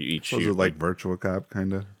where you each shoot. Was it like Virtual Cop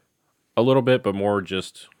kind of? A little bit, but more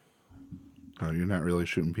just. Oh, you're not really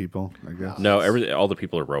shooting people, I guess. No, all the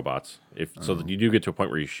people are robots. So you do get to a point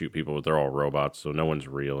where you shoot people, but they're all robots, so no one's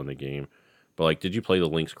real in the game. But like, did you play the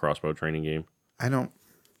Lynx crossbow training game? I don't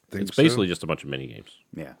think It's basically just a bunch of mini games.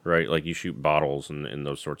 yeah. Right? Like you shoot bottles and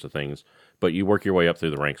those sorts of things. But you work your way up through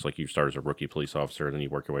the ranks. Like you start as a rookie police officer, and then you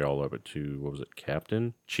work your way all up to, what was it,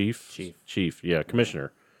 captain? Chief, yeah,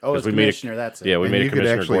 commissioner. Oh, it's 'Cause commissioner, that's it. Yeah, we And made a you could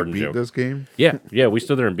Commissioner actually Gordon beat joke. this game? Yeah, we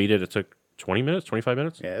stood there and beat it. It took 20 minutes, 25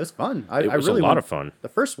 minutes. Yeah, it was fun. It was a lot of fun. The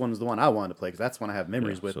first one was the one I wanted to play because that's one I have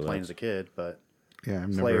memories Yeah, with so playing as a kid. But Yeah, I've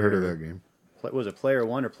never heard of that game. Was it player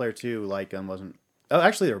 1 or player 2? Light gun wasn't. Oh,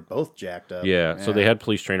 actually, they were both jacked up. Yeah, so they had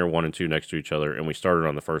Police Trainer 1 and 2 next to each other, and we started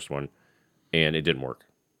on the first one, and it didn't work.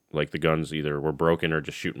 Like, the guns either were broken or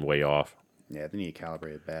just shooting way off. Yeah, they need to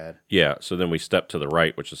calibrate it bad. Yeah, so then we stepped to the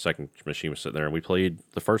right, which the second machine was sitting there, and we played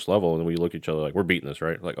the first level, and then we looked at each other like, we're beating this,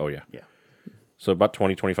 right? Like, oh, yeah. Yeah. So about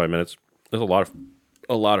 20, 25 minutes. It was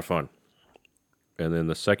a lot of fun. And then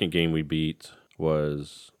the second game we beat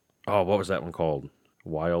was, what was that one called?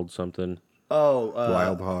 Wild something? Oh,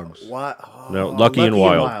 Wild Hogs. No, Lucky and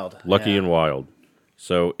Wild. Lucky Yeah. and Wild.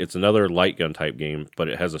 So it's another light gun type game, but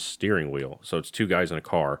it has a steering wheel. So it's two guys in a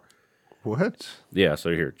car. What? Yeah,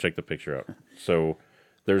 so here, check the picture out. So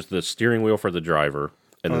there's the steering wheel for the driver,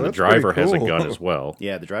 and then the that's pretty driver has a cool. gun as well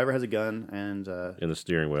Yeah, the driver has a gun and in the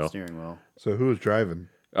steering wheel. steering wheel. So who was driving?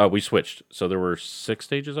 We switched. So there were 6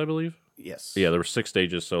 stages, I believe. Yes. Yeah, there were 6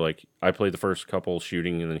 stages. So like I played the first couple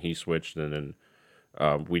shooting, and then he switched, and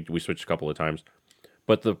then we switched a couple of times.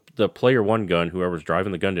 But the player 1 gun, whoever's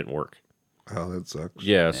driving the gun, didn't work. Oh, that sucks.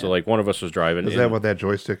 Yeah, so like one of us was driving. Is that what that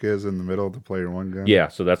joystick is in the middle of the player 1 gun? Yeah,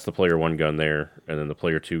 so that's the player 1 gun there, and then the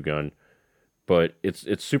player 2 gun. But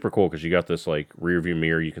it's super cool because you got this like rear view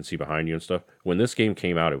mirror you can see behind you and stuff. When this game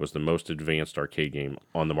came out, it was the most advanced arcade game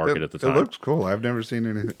on the market at the time. It looks cool. I've never seen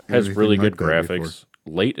anything. Has really like good that graphics.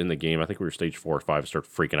 Late in the game, I think we were stage 4 or 5, started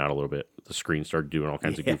freaking out a little bit. The screen started doing all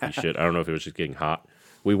kinds of goofy shit. I don't know if it was just getting hot.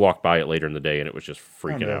 We walked by it later in the day, and it was just I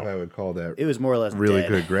don't freaking know out. if I would call that It was more or less really dead.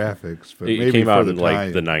 good graphics, but It maybe came for out the in like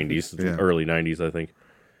time. the 90s, Yeah. early 90s, I think.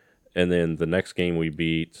 And then the next game we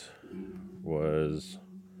beat was...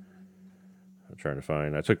 I'm trying to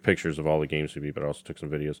find... I took pictures of all the games we beat, but I also took some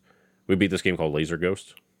videos. We beat this game called Laser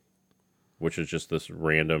Ghost, which is just this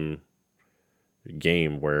random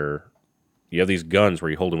game where you have these guns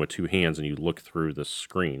where you hold them with 2 hands and you look through the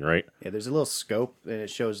screen, right? Yeah, there's a little scope and it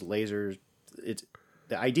shows lasers.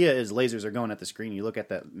 The idea is lasers are going at the screen. You look at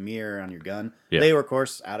that mirror on your gun. Yeah. They were, of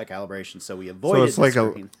course, out of calibration, so we So avoided it's like the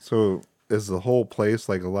screen. so is the whole place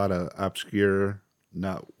like a lot of obscure,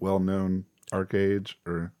 not well known arcades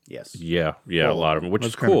or? Yes. Yeah, a lot of them, which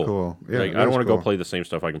That's is kinda cool. cool. Yeah, Like, I that don't is want to go cool. play the same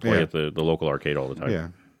stuff I can play Yeah. at the local arcade all the time. Yeah.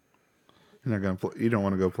 You're not gonna. You don't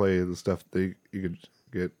want to go play the stuff that you could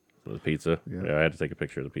get. The pizza. Yeah. Yeah, I had to take a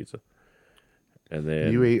picture of the pizza. And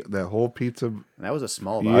then You ate that whole pizza. And that was a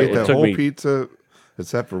small You bite. ate it that took whole me- pizza,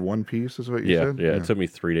 except for one piece, is what you yeah, said. yeah, it took me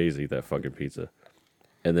 3 days to eat that fucking pizza.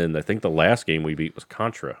 And then I think the last game we beat was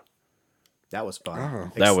Contra. That was fun.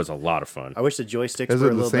 Oh. That was a lot of fun. I wish the joysticks Is were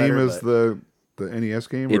it a the little same better, as but the NES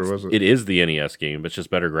game, or was it? It is the NES game, but it's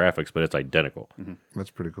just better graphics, but it's identical.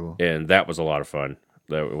 That's pretty cool. And that was a lot of fun.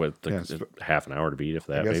 That was Yeah, it's- half an hour to beat, if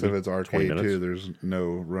that. I guess maybe if it's 20 arcade minutes. too, there's no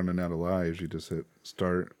running out of lives. You just hit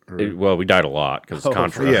start. Or, Well, we died a lot because it's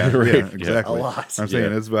Contra. yeah, right? yeah, exactly. A lot. I'm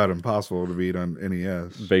saying Yeah. it's about impossible to beat on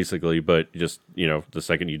NES. Basically, but just, the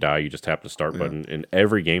second you die, you just tap the start button. In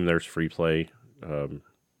every game, there's free play.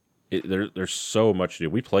 There's so much to do.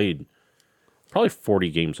 We played probably 40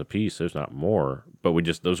 games apiece. There's not more, but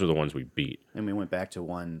those are the ones we beat. and we went back to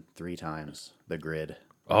 1 3 times. The grid.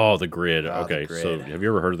 Oh, the grid. Oh, the Okay, so grid. have you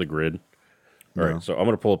ever heard of the grid? All No. right, so I'm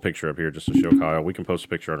going to pull a picture up here just to show Kyle. We can post a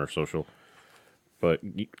picture on our social. But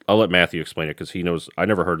I'll let Matthew explain it because he knows. I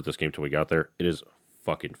never heard of this game till we got there. It is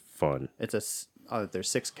fucking fun. There's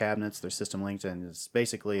 6 cabinets. They're system linked, and it's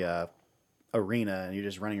basically a arena, and you're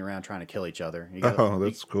just running around trying to kill each other. You got, Oh,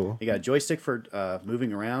 that's cool. You got a joystick for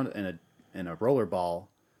moving around and a roller ball,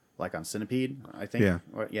 like on Centipede, I think. Yeah.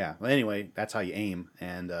 Yeah. Well, anyway, that's how you aim,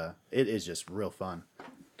 and it is just real fun.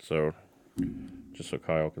 So, just so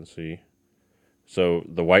Kyle can see. So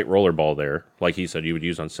the white roller ball there, like he said, you would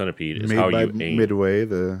use on Centipede is Made how by you aim. Midway,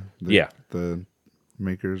 the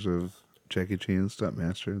makers of Jackie Chan Stunt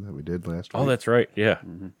Master that we did last Oh, week. that's right. Yeah.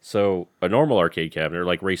 So a normal arcade cabinet, or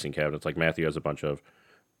like racing cabinets, like Matthew has a bunch of,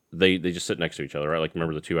 they just sit next to each other, right? Like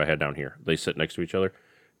remember the 2 I had down here? They sit next to each other.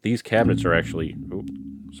 These cabinets are actually,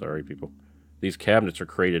 sorry people. These cabinets are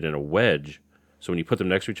created in a wedge. So when you put them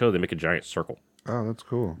next to each other, they make a giant circle. Oh, that's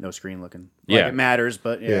cool. No screen looking. Yeah. Like it matters,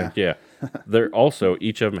 but yeah. Yeah. They're also,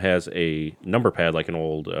 each of them has a number pad like an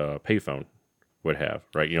old payphone would have,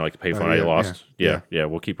 right? Like the payphone I yeah, lost. yeah. Yeah.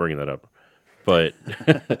 We'll keep bringing that up. But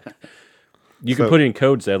you can put in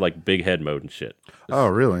codes that have like big head mode and shit. Oh,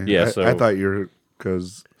 really? Yeah, I so- thought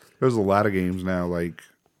because there's a lot of games now, like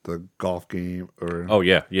the golf game or Oh,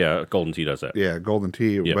 yeah. Golden Tee does that. yeah, Golden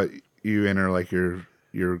Tee, Yeah. but you enter like your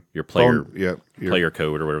player- phone, your Player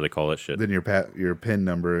code or whatever they call that shit. then your PIN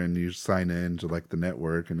number, and you sign in to like the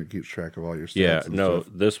network, and it keeps track of all your stats. Yeah, and no,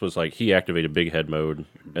 stuff. this was like he activated big head mode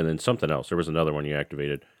and then something else. There was another one you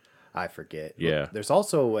activated. I forget. Yeah. Look, there's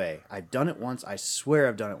also a way. I've done it once. I swear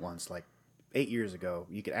I've done it once, like 8 years ago,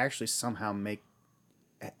 you could actually somehow make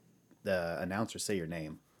the announcer say your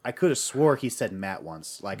name. I could have swore he said Matt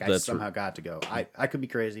once. Like, I somehow got to go. I could be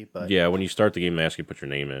crazy, but... Yeah, when you start the game, they ask you to put your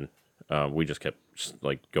name in. We just kept,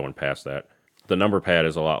 like, going past that. The number pad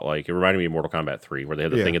is a lot like... It reminded me of Mortal Kombat 3, where they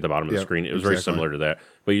had the thing at the bottom of the screen. It was very similar to that.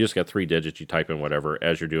 But you just got 3 digits. You type in whatever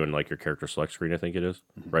as you're doing, like, your character select screen, I think it is,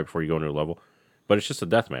 right before you go into a level. But it's just a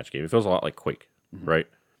deathmatch game. It feels a lot like Quake, right?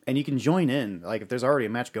 And you can join in. Like, if there's already a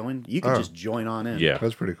match going, you can just join on in. Yeah.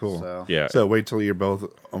 That's pretty cool. So wait till you're both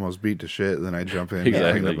almost beat to shit, then I jump in.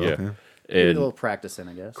 Exactly, yeah. And a little practice in,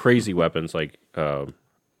 I guess. Crazy weapons like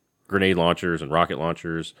grenade launchers and rocket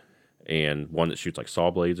launchers, and one that shoots like saw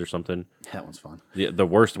blades or something. That one's fun. The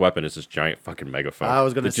worst weapon is this giant fucking megaphone. I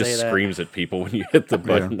was going to say just that. screams at people when you hit the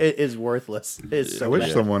button. It is worthless. It's so I wish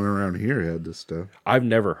bad. someone around here had this stuff. I've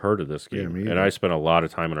never heard of this game, me and either. I spent a lot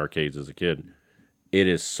of time in arcades as a kid. It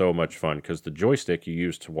is so much fun because the joystick you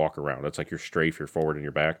use to walk around, that's like your strafe, your forward and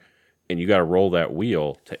your back, and you got to roll that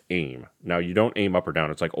wheel to aim. Now, you don't aim up or down.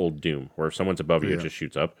 It's like old Doom, where if someone's above you, it just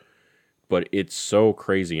shoots up. But it's so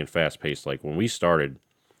crazy and fast-paced. Like, when we started,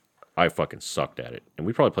 I fucking sucked at it. And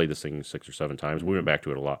we probably played this thing 6 or 7 times. We went back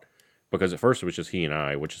to it a lot. Because at first it was just he and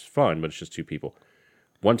I, which is fun, but it's just 2 people.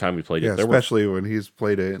 One time we played it. Especially when he's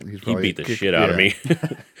played it. He beat the shit out of me.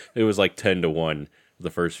 It was like 10-1 the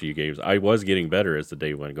first few games. I was getting better as the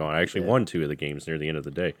day went on. I actually won 2 of the games near the end of the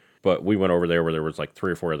day. But we went over there where there was like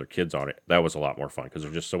 3 or 4 other kids on it. That was a lot more fun because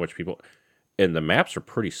there's just so much people. And the maps are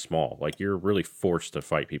pretty small. Like, you're really forced to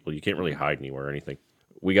fight people. You can't really hide anywhere or anything.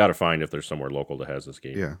 We got to find if there's somewhere local that has this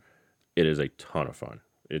game. Yeah. It is a ton of fun.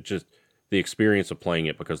 It just, the experience of playing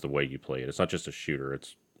it because the way you play it. It's not just a shooter.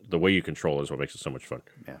 It's the way you control is what makes it so much fun.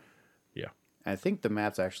 Yeah. Yeah. I think the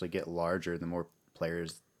maps actually get larger the more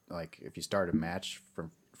players. Like, if you start a match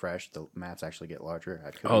from fresh, the maps actually get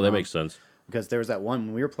larger. Oh, that makes sense. Because there was that one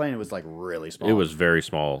when we were playing, it was like really small. It was very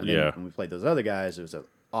small. And then Yeah. when we played those other guys, it was a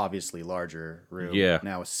obviously larger room. Yeah.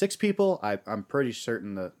 Now with 6 people, I'm pretty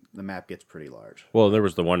certain the map gets pretty large. Well, there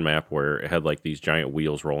was the one map where it had like these giant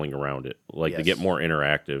wheels rolling around it, like to get more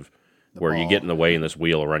interactive, where you get in the way and this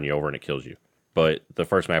wheel will run you over and it kills you. But the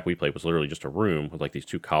first map we played was literally just a room with like these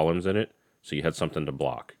 2 columns in it, so you had something to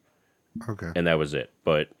block. Okay. And that was it.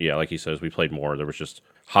 But yeah, like he says, we played more. There was just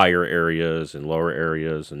higher areas and lower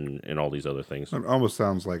areas and all these other things. It almost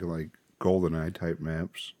sounds like GoldenEye type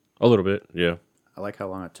maps. A little bit, yeah. I like how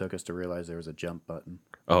long it took us to realize there was a jump button.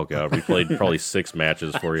 Oh god, we played probably 6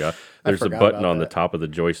 matches for you. There's a forgot button about on the that. top of the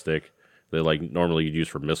joystick that like normally you'd use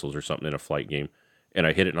for missiles or something in a flight game. And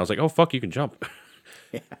I hit it and I was like, oh fuck, you can jump.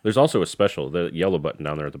 There's also a special, the yellow button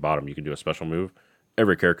down there at the bottom, you can do a special move.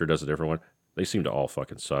 Every character does a different one. They seem to all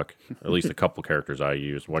fucking suck. At least a couple characters I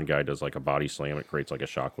used. One guy does like a body slam. It creates like a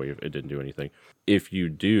shockwave. It didn't do anything. If you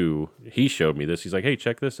do, he showed me this. He's like, hey,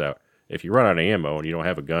 check this out. If you run out of ammo and you don't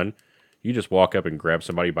have a gun, you just walk up and grab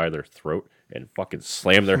somebody by their throat and fucking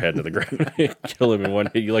slam their head into the ground and kill him in one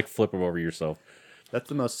hit. You like flip them over yourself. That's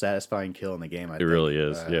the most satisfying kill in the game, I think. It really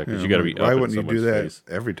is. Yeah, because you got to be up Why in wouldn't you do someone's that face.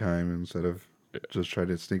 every time instead of just try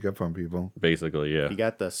to sneak up on people? Basically, yeah. You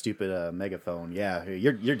got the stupid megaphone. Yeah,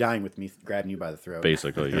 you're dying with me grabbing you by the throat.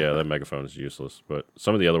 Basically, yeah, that megaphone is useless. But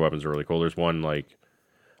some of the other weapons are really cool. There's one, like,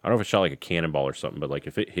 I don't know if it shot like a cannonball or something, but like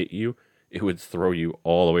if it hit you, it would throw you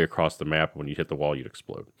all the way across the map. When you hit the wall, you'd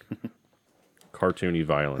explode. Cartoony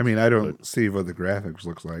violence. I mean, I don't see what the graphics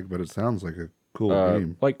looks like, but it sounds like a cool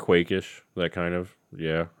game. Like Quake-ish, that kind of.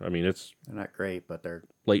 Yeah, I mean, it's They're not great, but they're,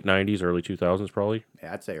 late 90s, early 2000s probably.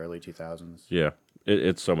 yeah, I'd say early 2000s. Yeah,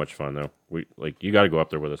 it's so much fun, though. You got to go up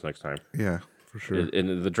there with us next time. Yeah, for sure.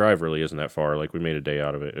 And the drive really isn't that far. Like, we made a day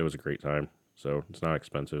out of it. It was a great time. So it's not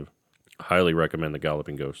expensive. Highly recommend the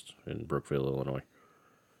Galloping Ghost in Brookville, Illinois.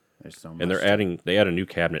 There's so much. And they add a new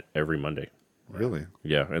cabinet every Monday. Really?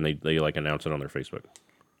 Yeah, and they like announce it on their Facebook.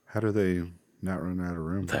 How do they not run out of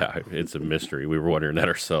room? It's a mystery. We were wondering that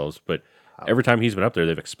ourselves. But every time he's been up there,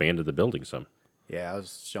 they've expanded the building some. Yeah, I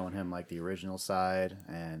was showing him like the original side,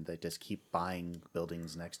 and they just keep buying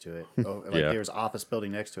buildings next to it. Oh, like Yeah. there was an office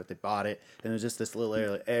building next to it. They bought it, and it was just this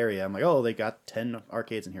little area. I'm like, oh, they got 10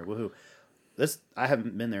 arcades in here. Woohoo! I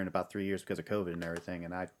haven't been there in about 3 years because of COVID and everything,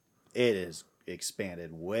 and it is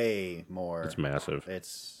expanded way more. It's massive.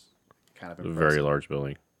 It's kind of A impressive. very large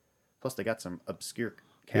building. Plus, they got some obscure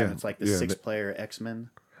cabinets like the yeah, 6-player X-Men.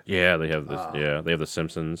 Yeah, they have this. Yeah, they have the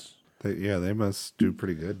Simpsons. They must do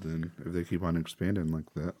pretty good then if they keep on expanding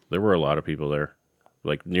like that. There were a lot of people there.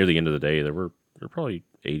 Like near the end of the day, there were probably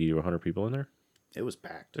 80 to 100 people in there. It was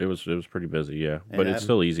packed. It was pretty busy, yeah. But it's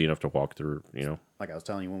still easy enough to walk through, Like I was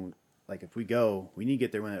telling you, when Like, if we go, we need to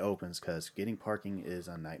get there when it opens because getting parking is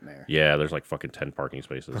a nightmare. Yeah, there's like fucking 10 parking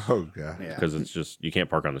spaces. Oh, God. Yeah. Because it's just, you can't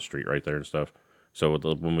park on the street right there and stuff. So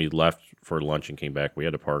when we left for lunch and came back, we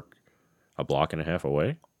had to park a block and a half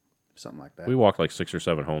away. Something like that. We walked like 6 or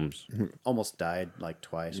 7 homes. Almost died like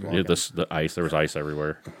twice. Yeah, walking. the ice, there was ice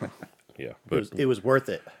everywhere. Yeah, but It was worth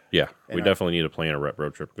it. yeah, we And definitely need to plan a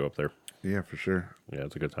RetBro trip to go up there. Yeah, for sure. Yeah,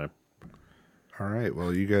 it's a good time. All right.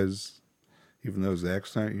 Well, you guys, even though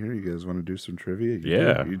Zach's not here, you guys want to do some trivia?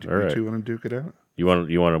 Yeah, You all right. two want to duke it out? You want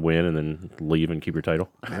to win and then leave and keep your title?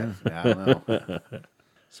 Yeah, I don't know.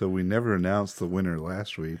 So we never announced the winner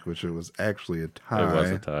last week, which it was actually a tie. It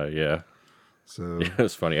was a tie. Yeah, So, it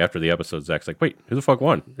was funny. After the episode, Zach's like, "Wait, who the fuck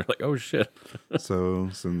won?" You're like, "Oh shit." so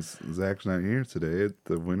since Zach's not here today,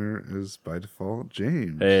 the winner is by default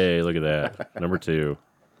James. Hey, look at that. Number 2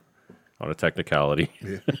 on a technicality,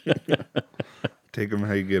 Take them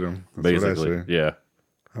how you get them. That's basically. what I say. Yeah,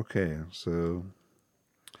 Okay, so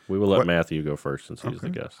we will let What- Matthew go first since he's the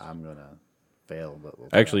Okay. guest. I'm going to fail, but we'll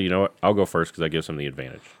Actually, you know what? I'll go first because that gives him the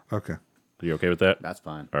advantage. okay. Are you okay with that? That's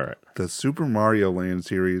fine. All right. The Super Mario Land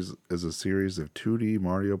series is a series of 2D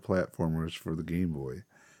Mario platformers for the Game Boy.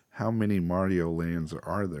 How many Mario Lands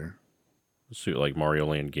are there? So, like Mario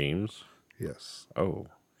Land games. Yes. Oh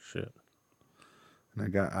shit. And I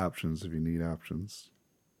got options if you need options.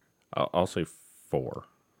 I'll say 4.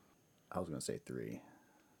 I was going to say 3.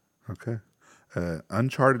 Okay.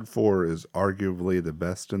 Uncharted 4 is arguably the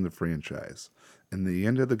best in the franchise. In the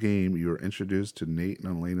end of the game, you are introduced to Nate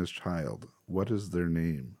and Elena's child. What is their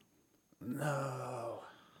name? No.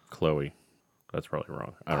 Chloe. That's probably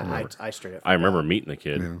wrong. I don't remember. I straight up. I remember meeting the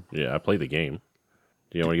kid. Yeah. Yeah, I played the game.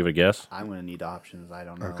 Do you want to give a guess? I'm going to need options. I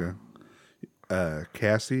don't know. Okay.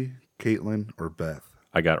 Cassie, Caitlin, or Beth?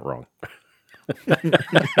 I got it wrong.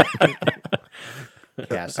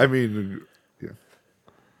 Cassie. I mean, yeah.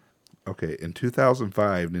 Okay, in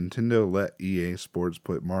 2005, Nintendo let EA Sports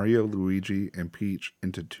put Mario, Luigi, and Peach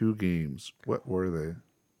into 2 games. What were they?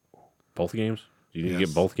 Both games? You need to Yes.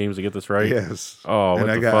 get both games to get this right? Yes. Oh, and what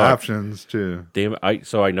I the got fuck? options too. Damn it.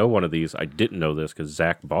 So I know one of these. I didn't know this because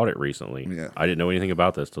Zach bought it recently. Yeah. I didn't know anything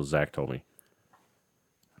about this till Zach told me.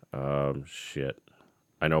 Shit.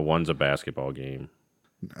 I know one's a basketball game.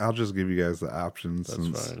 I'll just give you guys the options.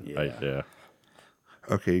 That's fine. Yeah.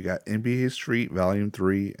 Okay, you got NBA Street Volume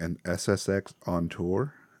 3 and SSX on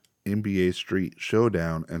tour, NBA Street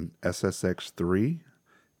Showdown and SSX 3,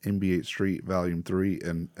 NBA Street Volume 3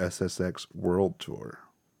 and SSX World Tour.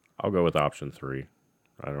 I'll go with option 3.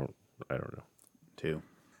 I don't know. 2.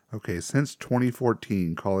 Okay, since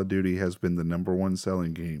 2014, Call of Duty has been the #1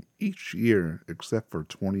 selling game each year except for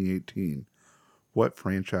 2018. What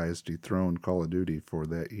franchise dethroned Call of Duty for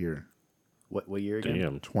that year? What year again?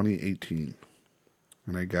 Damn. 2018.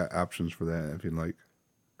 And I got options for that if you'd like.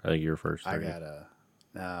 I think you're first. I Ernie.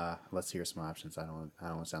 got let's hear some options. I don't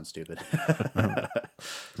want to sound stupid.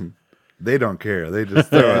 They don't care. They just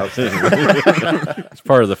throw out stuff. It's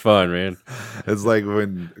part of the fun, man. It's like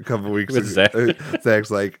when a couple weeks With ago,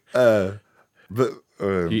 Zach's like, He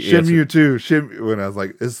Shimmu too. When I was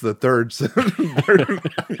like, it's the third.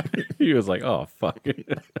 He was like, "Oh fuck."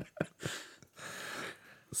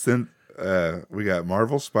 Since we got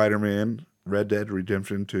Marvel Spider-Man, Red Dead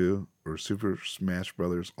Redemption 2, or Super Smash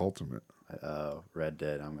Brothers Ultimate. Red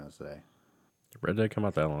Dead, I'm going to say. Did Red Dead come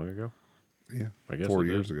out that long ago? Yeah, I guess 4 it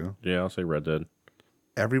did. years ago. Yeah, I'll say Red Dead.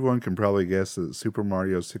 Everyone can probably guess that Super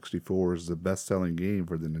Mario 64 is the best-selling game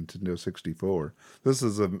for the Nintendo 64. This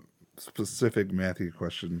is a specific Matthew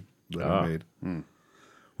question that I made.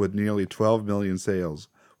 With nearly 12 million sales,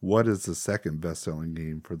 what is the second best-selling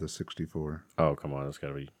game for the 64? Oh, come on. It's got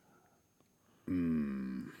to be.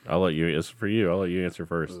 I'll let you. It's for you. I'll let you answer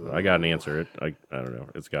first. I got an answer. I don't know.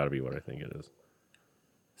 It's got to be what I think it is.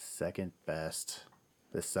 Second best.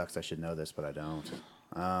 This sucks. I should know this, but I don't.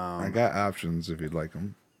 I got options if you'd like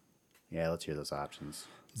them. Yeah, let's hear those options.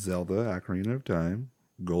 Zelda, Ocarina of Time,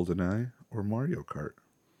 GoldenEye, or Mario Kart.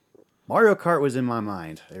 Mario Kart was in my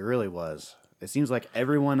mind. It really was. It seems like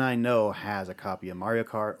everyone I know has a copy of Mario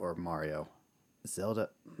Kart or Mario. Zelda.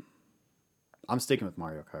 I'm sticking with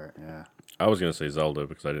Mario Kart. Yeah. I was going to say Zelda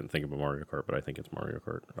because I didn't think about Mario Kart, but I think it's Mario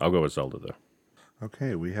Kart. I'll go with Zelda, though.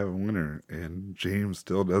 Okay, we have a winner, and James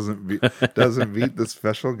still doesn't beat the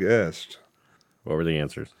special guest. What were the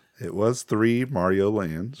answers? It was 3 Mario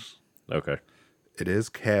Lands. Okay. It is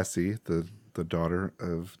Cassie, the daughter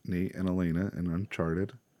of Nate and Elena in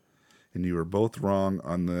Uncharted. And you were both wrong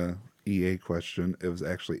on the EA question. It was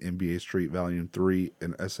actually NBA Street Volume 3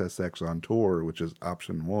 and SSX on Tour, which is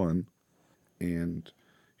option 1. And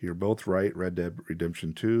you're both right. Red Dead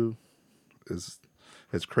Redemption 2 is...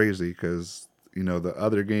 It's crazy because you know, the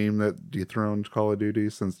other game that dethroned Call of Duty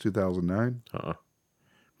since 2009?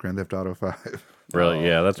 Grand Theft Auto 5. Really?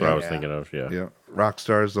 Yeah, that's what I was yeah. thinking of. Yeah. Yeah.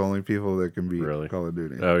 Rockstar's the only people that can beat Really? Call of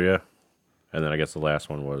Duty. Oh, yeah. And then I guess the last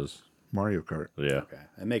one was, Mario Kart. yeah. Okay,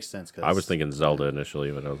 it makes sense because I was thinking Zelda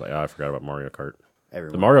initially, but I was like, I forgot about Mario Kart.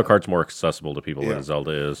 everyone The Mario Kart's more accessible to people Yeah. than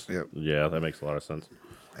Zelda is. Yep. Yeah, that makes a lot of sense.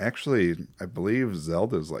 Actually, I believe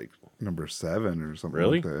Zelda's like number 7 or something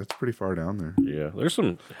Really? like that. It's pretty far down there. Yeah, there's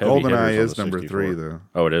some heavy GoldenEye hitters is on the number 64. 3, though.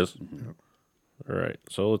 Oh, it is? All right,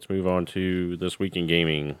 so let's move on to This Week in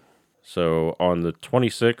Gaming. So on the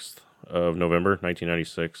 26th of November,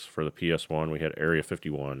 1996, for the PS1, we had Area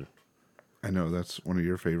 51. I know, that's one of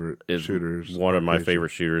your favorite It's shooters. one of my arcade favorite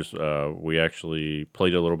shooters. We actually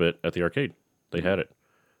played it a little bit at the arcade. They had it.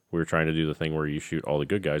 We were trying to do the thing where you shoot all the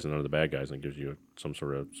good guys and none of the bad guys, and it gives you some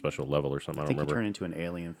sort of special level or something. I I think don't you remember. turn into an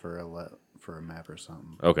alien for a map or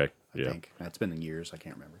something. Okay, I yeah. think that's been in years. I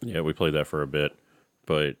can't remember. Yeah, we played that for a bit.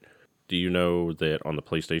 But do you know that on the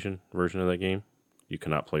PlayStation version of that game, you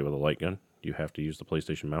cannot play with a light gun? You have to use the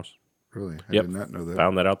PlayStation mouse. Really? I Yep. did not know that.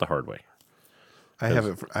 Found that out the hard way. I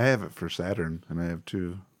have it for Saturn, and I have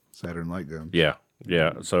 2 Saturn light guns. Yeah,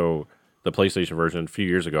 yeah. So the PlayStation version, a few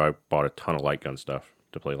years ago, I bought a ton of light gun stuff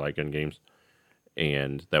to play light gun games.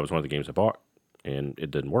 And that was one of the games I bought. And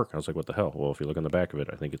it didn't work. I was like, what the hell? Well, if you look on the back of it,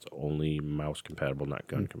 I think it's only mouse compatible, not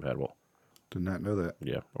gun compatible. Did not know that.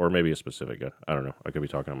 Yeah. Or maybe a specific gun. I don't know. I could be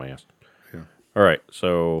talking on my ass. Yeah. All right.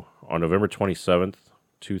 So on November 27th,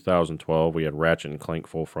 2012, we had Ratchet and Clank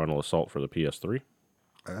Full Frontal Assault for the PS3.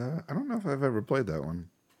 I don't know if I've ever played that one.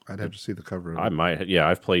 I'd have to see the cover of I it. might. Yeah,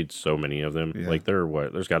 I've played so many of them. Yeah. Like,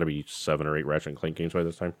 there's got to be 7 or 8 Ratchet and Clank games by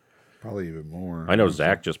this time. Probably even more. I know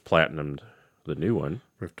Zach just platinumed the new one.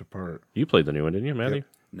 Rift Apart. You played the new one, didn't you, Matthew? Yep.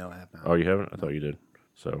 No, I have not. Oh, you haven't? I thought you did.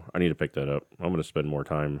 So I need to pick that up. I'm going to spend more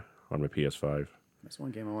time on my PS5. That's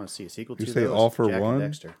one game I want to see a sequel You to. say though, is All for Jack and One?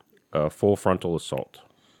 Dexter. Full Frontal Assault.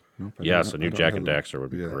 Nope, I Yes, don't- a new I don't Jack have and that. Daxter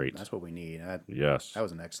would be Yeah. great. That's what we need. Yes. That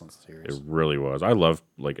was an excellent series. It really was. I love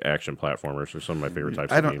like action platformers. They're some of my favorite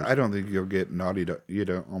types of games. I don't think you'll get Naughty Dog. You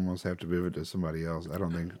don't almost have to move it to somebody else. I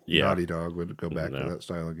don't think Yeah. Naughty Dog would go back No. to that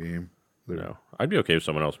style of game. No, I'd be okay if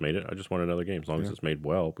someone else made it. I just want another game as long as it's made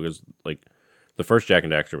well. Because like the first Jack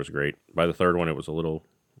and Daxter was great. By the third one, it was a little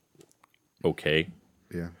okay.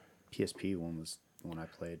 Yeah. PSP one was the one I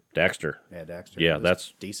played. Daxter. Yeah, Daxter. Yeah, It was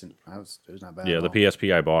that's- decent. It was not bad. Yeah, at the all.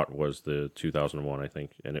 PSP I bought was the 2001, I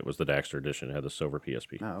think, and it was the Daxter edition. It had the silver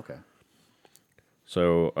PSP. Oh, okay.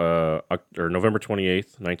 So, November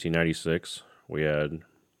 28th, 1996, we had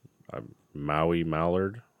Maui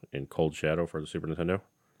Mallard in Cold Shadow for the Super Nintendo.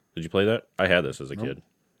 Did you play that? I had this as a kid.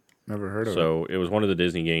 Never heard of it. So it was one of the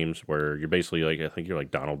Disney games where you're basically like, I think you're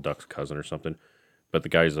like Donald Duck's cousin or something, but the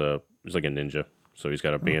guy's he's like a ninja. So he's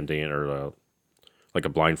got a bandana or like a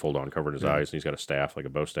blindfold on covering his eyes, and he's got a staff, like a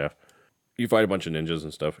bow staff. You fight a bunch of ninjas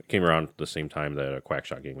and stuff. It came around the same time that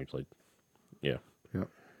Quackshot game we played. Yeah. Yep.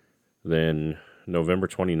 Then November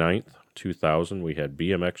 29th, 2000, we had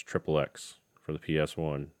BMX Triple X for the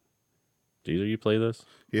PS1. Do either of you play this?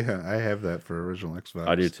 Yeah, I have that for original Xbox.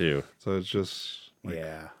 I do too. So it's just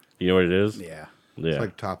Yeah. You know what it is? Yeah. Yeah. it's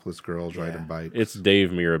like topless girls riding Yeah. bikes. It's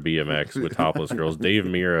Dave Mira BMX with topless girls. Dave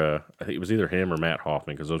Mira, I think it was either him or Matt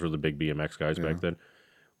Hoffman, because those were the big BMX guys back then.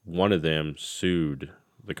 One of them sued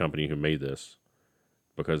the company who made this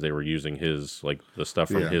because they were using his, like, the stuff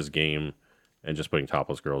from Yeah. his game and just putting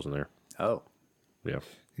topless girls in there. Oh. Yeah.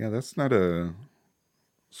 Yeah, that's not a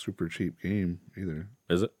super cheap game either.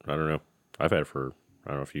 Is it? I don't know. I've had it for, I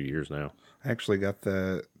don't know, a few years now. I actually got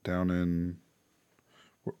that down in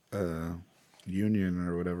Union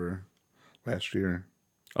or whatever last year.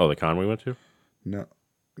 Oh, the con we went to?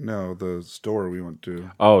 No, the store we went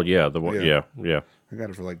to. Oh, yeah. The one. Yeah. Yeah. I got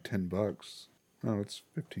it for like $10. No, it's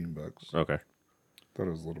 $15. Okay. Thought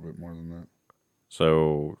it was a little bit more than that.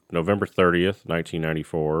 So, November 30th,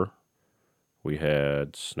 1994, we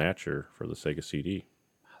had Snatcher for the Sega CD.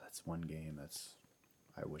 That's one game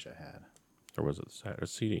I wish I had. Or was it a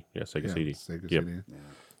CD? Yeah, Sega Yeah, CD. Sega Yep. CD. Yeah.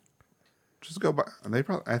 Just go by.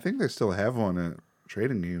 I think they still have one at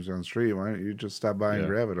trading games on the street. Why don't you just stop by and Yeah.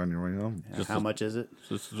 grab it on your way home? Yeah, how much is it?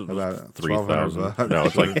 This is About $3,000. $1,200. No,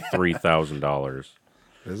 it's like $3,000.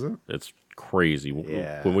 Is it? It's crazy.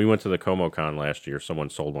 Yeah. When we went to the ComoCon last year, someone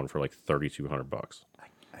sold one for like $3,200.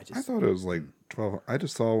 I just I thought it was like 12. I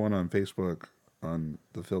just saw one on Facebook on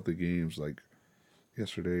the Filthy Games like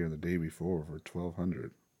yesterday or the day before for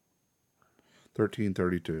 1,200.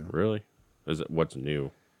 1332. Really? Is it what's new?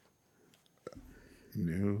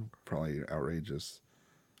 New, probably outrageous.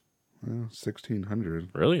 Well, 1,600.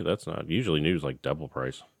 Really? That's not usually news like double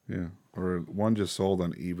price. Yeah, or one just sold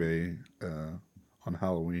on eBay on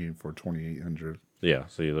Halloween for $2,800. Yeah,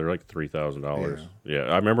 see, they're like $3,000. Yeah,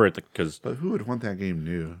 I remember it because But who would want that game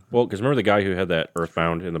new? remember the guy who had that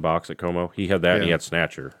Earthbound in the box at Como? He had that and he Yeah. had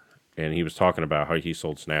Snatcher. And he was talking about how he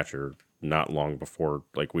sold Snatcher not long before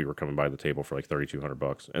like we were coming by the table for like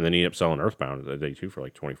 $3,200. And then he ended up selling Earthbound that day too for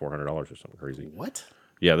like $2,400 or something crazy. What?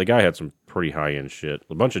 Yeah, the guy had some pretty high end shit.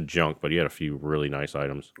 A bunch of junk, but he had a few really nice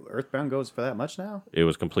items. Earthbound goes for that much now? It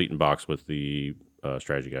was complete in box with the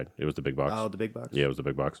strategy guide. It was the big box. Oh, the big box? Yeah, it was the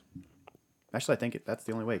big box. Actually, I think that's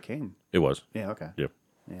the only way it came. It was. Yeah, okay. Yep.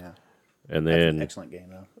 Yeah. And That's an then excellent game,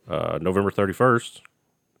 though. November 31st,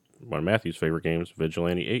 one of Matthew's favorite games,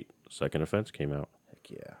 Vigilante 8, Second Offense, came out.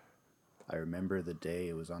 Heck yeah. I remember the day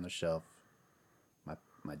it was on the shelf.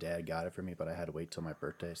 My dad got it for me, but I had to wait till my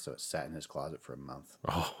birthday, so it sat in his closet for a month.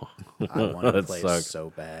 Oh, I wanted to that play it sucks.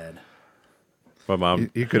 so bad. My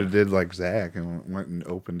mom. You could have did like Zach and went and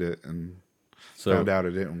opened it and found out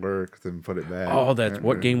it didn't work, then put it back. Oh, that's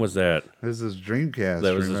what game was that? This is Dreamcast.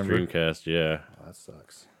 That was remember? his Dreamcast. Yeah, Oh, that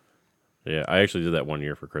sucks. yeah. I actually did that one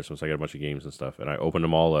year for Christmas. I got a bunch of games and stuff, and I opened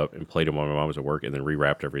them all up and played them while my mom was at work, and then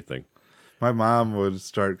rewrapped everything. My mom would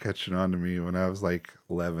start catching on to me when I was like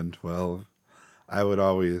 11, 12. I would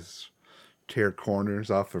always tear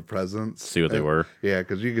corners off of presents. See what they were. Yeah,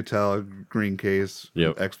 because you could tell green case,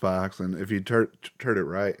 Yep. Xbox, and if you teared it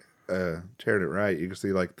right, you could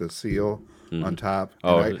see like the seal on top.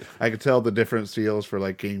 Oh. And I could tell the different seals for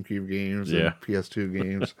like GameCube games Yeah. and PS2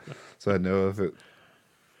 games, so I'd know if it.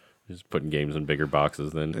 Just putting games in bigger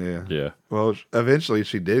boxes then. Yeah. Yeah. Well, eventually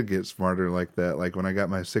she did get smarter like that. Like when I got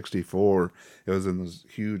my 64, it was in this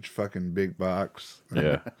huge fucking big box.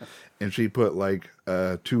 Yeah. And she put like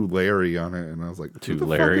 2 Larry on it, and I was like, Two "Who the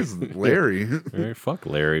Larry? fuck is Larry?" Hey, fuck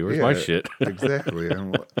Larry. Where's my Yeah, shit? Exactly.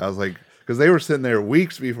 And I was like, because they were sitting there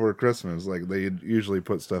weeks before Christmas. Like they usually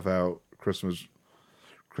put stuff out Christmas.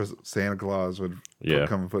 Santa Claus would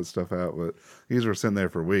come and put stuff out, but these were sitting there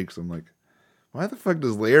for weeks. I'm like, why the fuck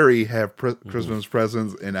does Larry have Christmas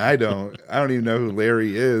presents and I don't? I don't even know who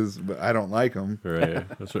Larry is, but I don't like him. Right.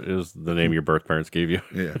 That's what it was the name your birth parents gave you.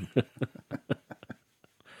 Yeah.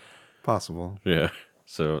 Possible. Yeah.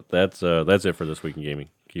 So that's it for this week in gaming.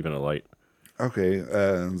 Keeping it light. Okay.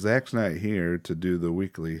 Zach's not here to do the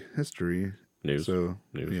weekly history. News. So,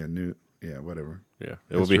 News. yeah, whatever. Yeah.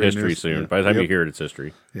 It will be History history news, soon. yeah. By the time you Yep. hear it, it's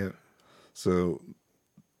history. Yeah. So,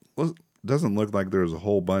 doesn't look like there's a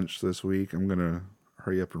whole bunch this week. I'm going to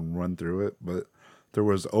hurry up and run through it. But there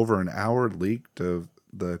was over an hour leaked of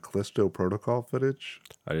the Callisto Protocol footage.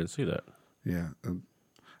 I didn't see that. Yeah.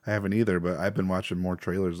 I haven't either, but I've been watching more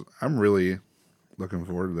trailers. I'm really looking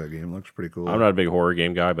forward to that game. It looks pretty cool. I'm not a big horror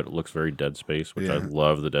game guy, but it looks very Dead Space, which I Yeah.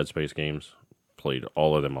 love the Dead Space games. Played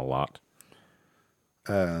all of them a lot.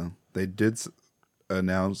 They did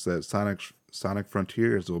announce that Sonic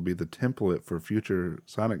Frontiers will be the template for future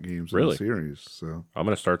Sonic games in Really? the series. So, I'm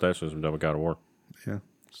going to start that as soon as I'm done with God of War. yeah.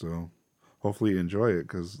 So, hopefully you enjoy it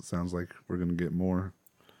because it sounds like we're going to get more.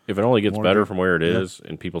 If it only gets More better good- from where it yeah. is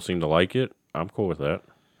and people seem to like it, I'm cool with that.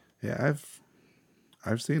 Yeah,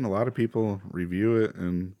 I've seen a lot of people review it,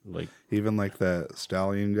 and Like, even like that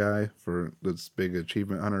Stallion guy for this big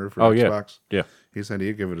achievement hunter for Oh, yeah. Xbox. yeah. He said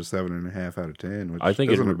he'd give it a 7.5 out of 10, which I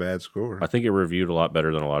think it isn't a re- bad score. I think it reviewed a lot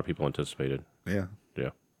better than a lot of people anticipated. Yeah. Yeah.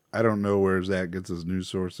 I don't know where Zach gets his news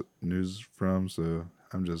from, so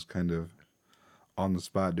I'm just kind of on the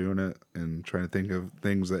spot doing it and trying to think of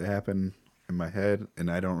things that happen in my head,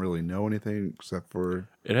 and I don't really know anything except for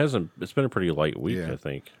It's been a pretty light week, Yeah. I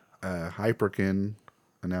think. Hyperkin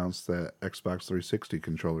announced that Xbox 360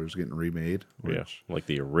 controller is getting remade. Yeah. Like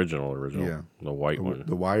the original. Yeah. The white one.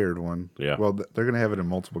 The wired one. Yeah. Well, they're going to have it in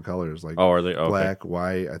multiple colors, like Oh, are they? Oh, okay. black,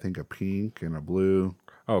 white, I think a pink, and a blue.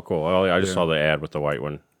 Oh, cool. I just saw the ad with the white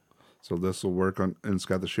one. So this will work on, and it's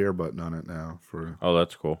got the share button on it now for, Oh,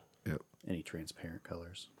 that's cool. Any transparent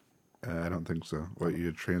colors? I don't think so. What,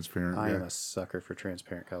 you transparent? I am Yeah. a sucker for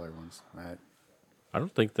transparent color ones. I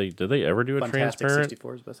don't think did they ever do a Fantastic transparent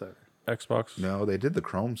 64 is best ever. Xbox? No, they did the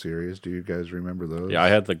Chrome series. Do you guys remember those? Yeah, I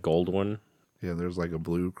had the gold one. Yeah, there's like a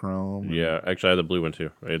blue Chrome. Yeah, actually, I had the blue one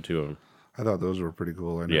too. I had 2 of them. I thought those were pretty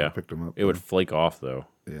cool. I never Yeah. picked them up. It would flake off, though.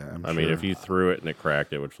 Yeah, I mean, if you threw it and it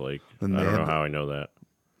cracked, it would flake. Then I they don't had know the- how I know that.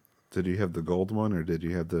 Did you have the gold one or did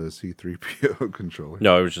you have the C3PO controller?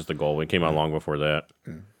 No, it was just the gold one. It came out long before that.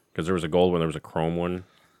 Because there was a gold one, there was a chrome one,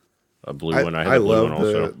 a blue one. I had the blue one love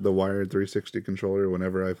also. the wired 360 controller.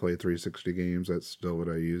 Whenever I play 360 games, that's still what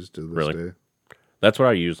I use to this Really? day. That's what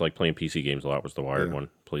I used, like playing PC games a lot, was the wired Yeah. one.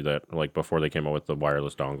 Played that, like before they came out with the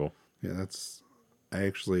wireless dongle. Yeah, I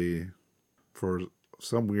actually, for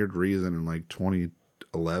some weird reason in like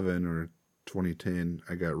 2011 or 2010,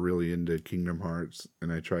 I got really into Kingdom Hearts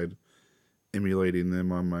and I tried emulating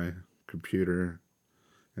them on my computer,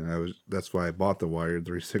 and that's why I bought the wired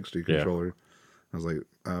 360 controller. I was like,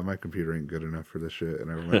 my computer ain't good enough for this shit,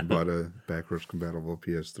 and I went and bought a backwards compatible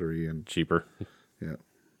PS3 and Cheaper. yeah,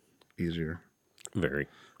 easier. Very.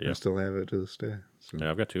 Yeah. I still have it to this day. So.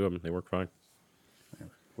 Yeah, I've got 2 of them. They work fine. I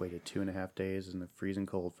waited 2.5 days in the freezing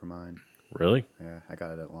cold for mine. Really? Yeah, I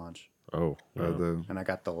got it at launch. Oh. Yeah. And I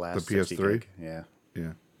got the last the 60 PS3? gig. Yeah.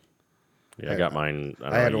 Yeah. Yeah, I got mine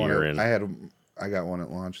I had a one. year in. I got one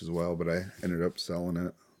at launch as well, but I ended up selling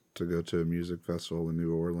it to go to a music festival in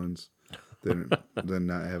New Orleans. Then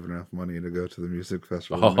not have enough money to go to the music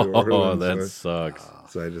festival in New Orleans. Oh, that sucks.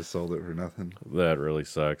 So I just sold it for nothing. That really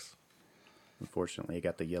sucks. Unfortunately, it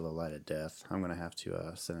got the yellow light of death. I'm going to have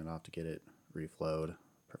to send it off to get it reflowed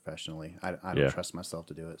professionally. I don't trust myself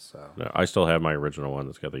to do it. So No, I still have my original one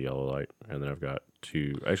that's got the yellow light, and then I've got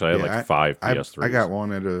 2. Actually, I had like 5 PS3s. I got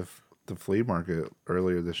one at the flea market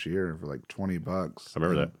earlier this year for like $20. I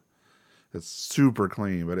remember that. It's super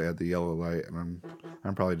clean, but it had the yellow light, and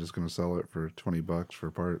I'm probably just gonna sell it for $20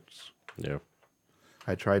 for parts. Yeah.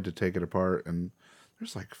 I tried to take it apart, and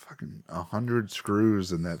there's like fucking 100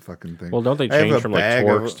 screws in that fucking thing. Well, don't they change from like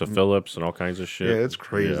Torx to Phillips and all kinds of shit? Yeah, it's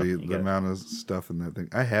crazy the get amount of stuff in that thing.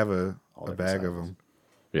 I have a bag of them.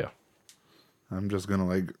 Yeah. I'm just gonna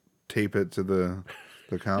like tape it to the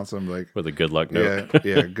console. I'm like, With a good luck note.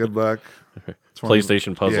 yeah, good luck.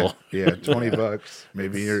 PlayStation puzzle. Yeah, $20.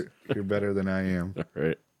 Maybe you're better than I am.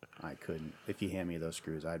 Right. I couldn't. If you hand me those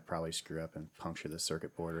screws, I'd probably screw up and puncture the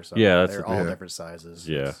circuit board or something. Yeah, They're all different sizes.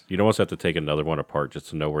 Yeah. You'd almost have to take another one apart just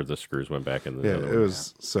to know where the screws went back in the Yeah, other it one.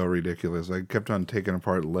 was so ridiculous. I kept on taking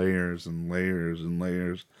apart layers and layers and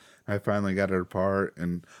layers. I finally got it apart,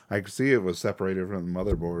 and I could see it was separated from the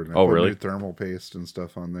motherboard. And I put really? new thermal paste and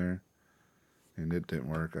stuff on there, and it didn't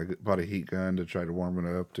work. I bought a heat gun to try to warm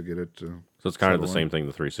it up to get it to. So it's kind of the settle in. same thing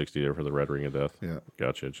the 360 did for the Red Ring of Death. Yeah.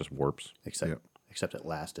 Gotcha. It just warps. Except it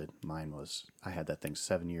lasted. Mine was. I had that thing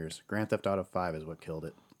 7 years. Grand Theft Auto 5 is what killed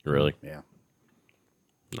it. Really? Yeah.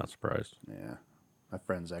 Not surprised. Yeah. My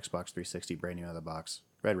friend's Xbox 360, brand new out of the box.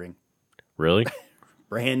 Red Ring. Really?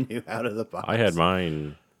 Brand new out of the box. I had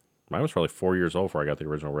mine. Mine was probably 4 years old before I got the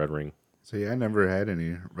original Red Ring. See, I never had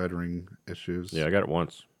any Red Ring issues. Yeah, I got it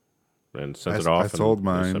once. And sent it I off sold and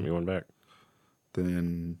mine. they sent me one back.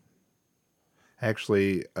 Then,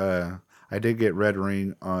 actually, I did get Red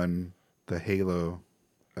Ring on the Halo,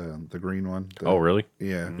 the green one. Oh, really?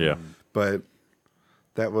 Yeah. Yeah. But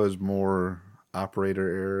that was more operator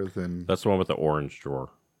error than. That's the one with the orange drawer,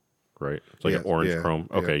 right? It's like an orange chrome.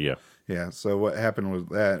 Okay, yeah. Yeah. So what happened was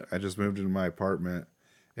that I just moved into my apartment,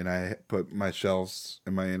 and I put my shelves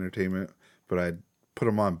in my entertainment, but I put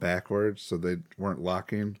them on backwards so they weren't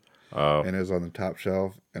locking. Oh. And it was on the top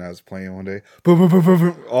shelf, and I was playing one day. Boom, boom, boom, boom,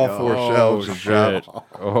 boom. All 4 shelves just dropped.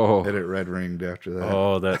 Oh. And it red ringed after that.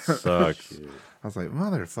 Oh, that sucks. I was like,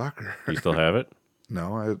 motherfucker. You still have it?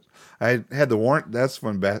 No, I had the warrant. That's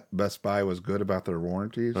when Best Buy was good about their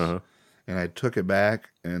warranties. Uh-huh. And I took it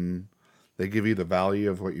back, and they give you the value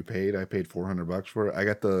of what you paid. I paid $400 for it. I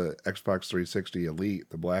got the Xbox 360 Elite,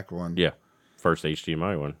 the black one. Yeah. First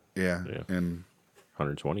HDMI one. Yeah. Yeah. And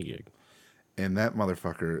 120 gig. that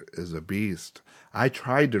motherfucker is a beast. I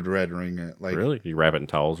tried to red ring it. Like, Really? You wrap it in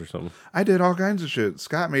towels or something? I did all kinds of shit.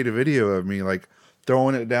 Scott made a video of me like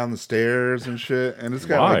throwing it down the stairs and shit. And it's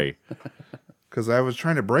got Why? because I was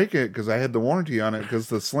trying to break it because I had the warranty on it because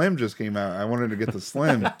the Slim just came out. I wanted to get the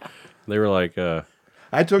Slim. They were like,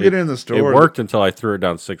 I took it in the store. It worked until I threw it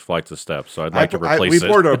down 6 flights of steps, so I'd like to replace it. We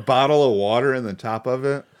poured a bottle of water in the top of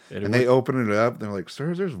it, And it and they opened it up. They're like,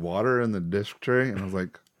 "Sir, there's water in the disc tray," and I was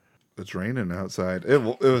like, "It's raining outside." It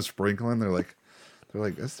was sprinkling. They're like,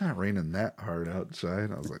 "It's not raining that hard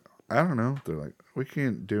outside." I was like, "I don't know." They're like, "We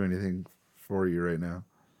can't do anything for you right now."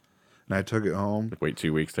 And I took it home. Wait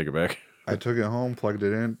 2 weeks, take it back. I took it home, plugged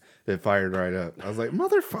it in. It fired right up. I was like,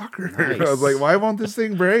 "Motherfucker!" Nice. I was like, "Why won't this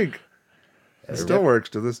thing break?" It still works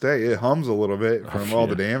to this day. It hums a little bit from all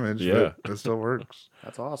the damage, Yeah. but it still works.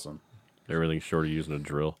 That's awesome. Everything's short of using a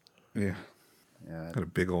drill. Yeah. Yeah. Got a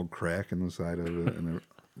big old crack in the side of it, and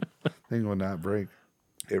the thing would not break.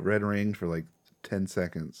 It red ringed for like 10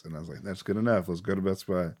 seconds, and I was like, "That's good enough. Let's go to Best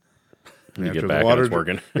Buy." And You get after back and it's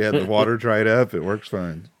working. yeah, the water dried up. It works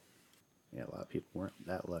fine. Yeah, a lot of people weren't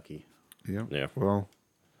that lucky. Yep. Yeah. Well,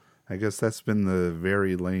 I guess that's been the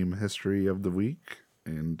very lame history of the week,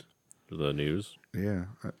 and The news, yeah,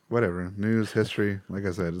 whatever. News, history, like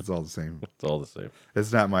I said, it's all the same. it's all the same.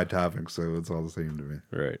 It's not my topic, so it's all the same to me.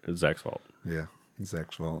 Right. It's Zach's fault. Yeah, it's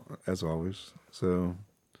Zach's fault, as always. So,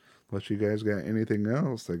 unless you guys got anything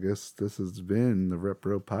else, I guess this has been the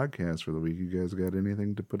RetBro podcast for the week. You guys got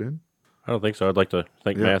anything to put in? I don't think so. I'd like to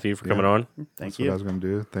thank Yeah, Matthew for coming yeah. on. Thank That's you. what I was going to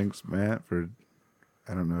do. Thanks, Matt, for.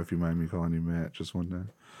 I don't know if you mind me calling you Matt just one time.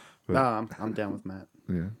 But, No, I'm down with Matt.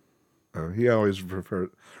 Yeah. Oh, he always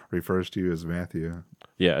refers to you as Matthew.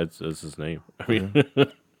 Yeah, it's his name. I mean,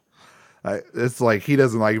 It's like he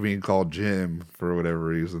doesn't like being called Jim for whatever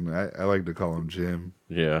reason. I like to call him Jim.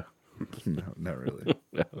 yeah. No, not really.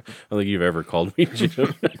 I don't think you've ever called me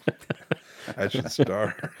Jim. I should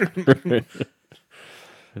start.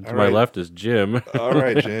 And to All my right. left is Jim. All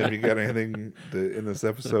right, Jim, you got anything in this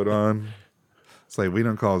episode on? It's like we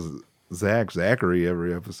don't call Zach Zachary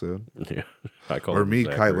every episode. Yeah, I call Or him me,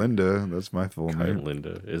 Zachary. Kylinda. That's my full name.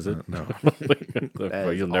 Linda, is it? No.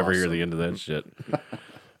 That You'll is never hear awesome. the end of that shit.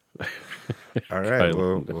 All right.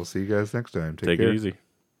 Well, Kylinda. we'll see you guys next time. Take care. it easy.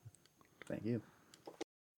 Thank you.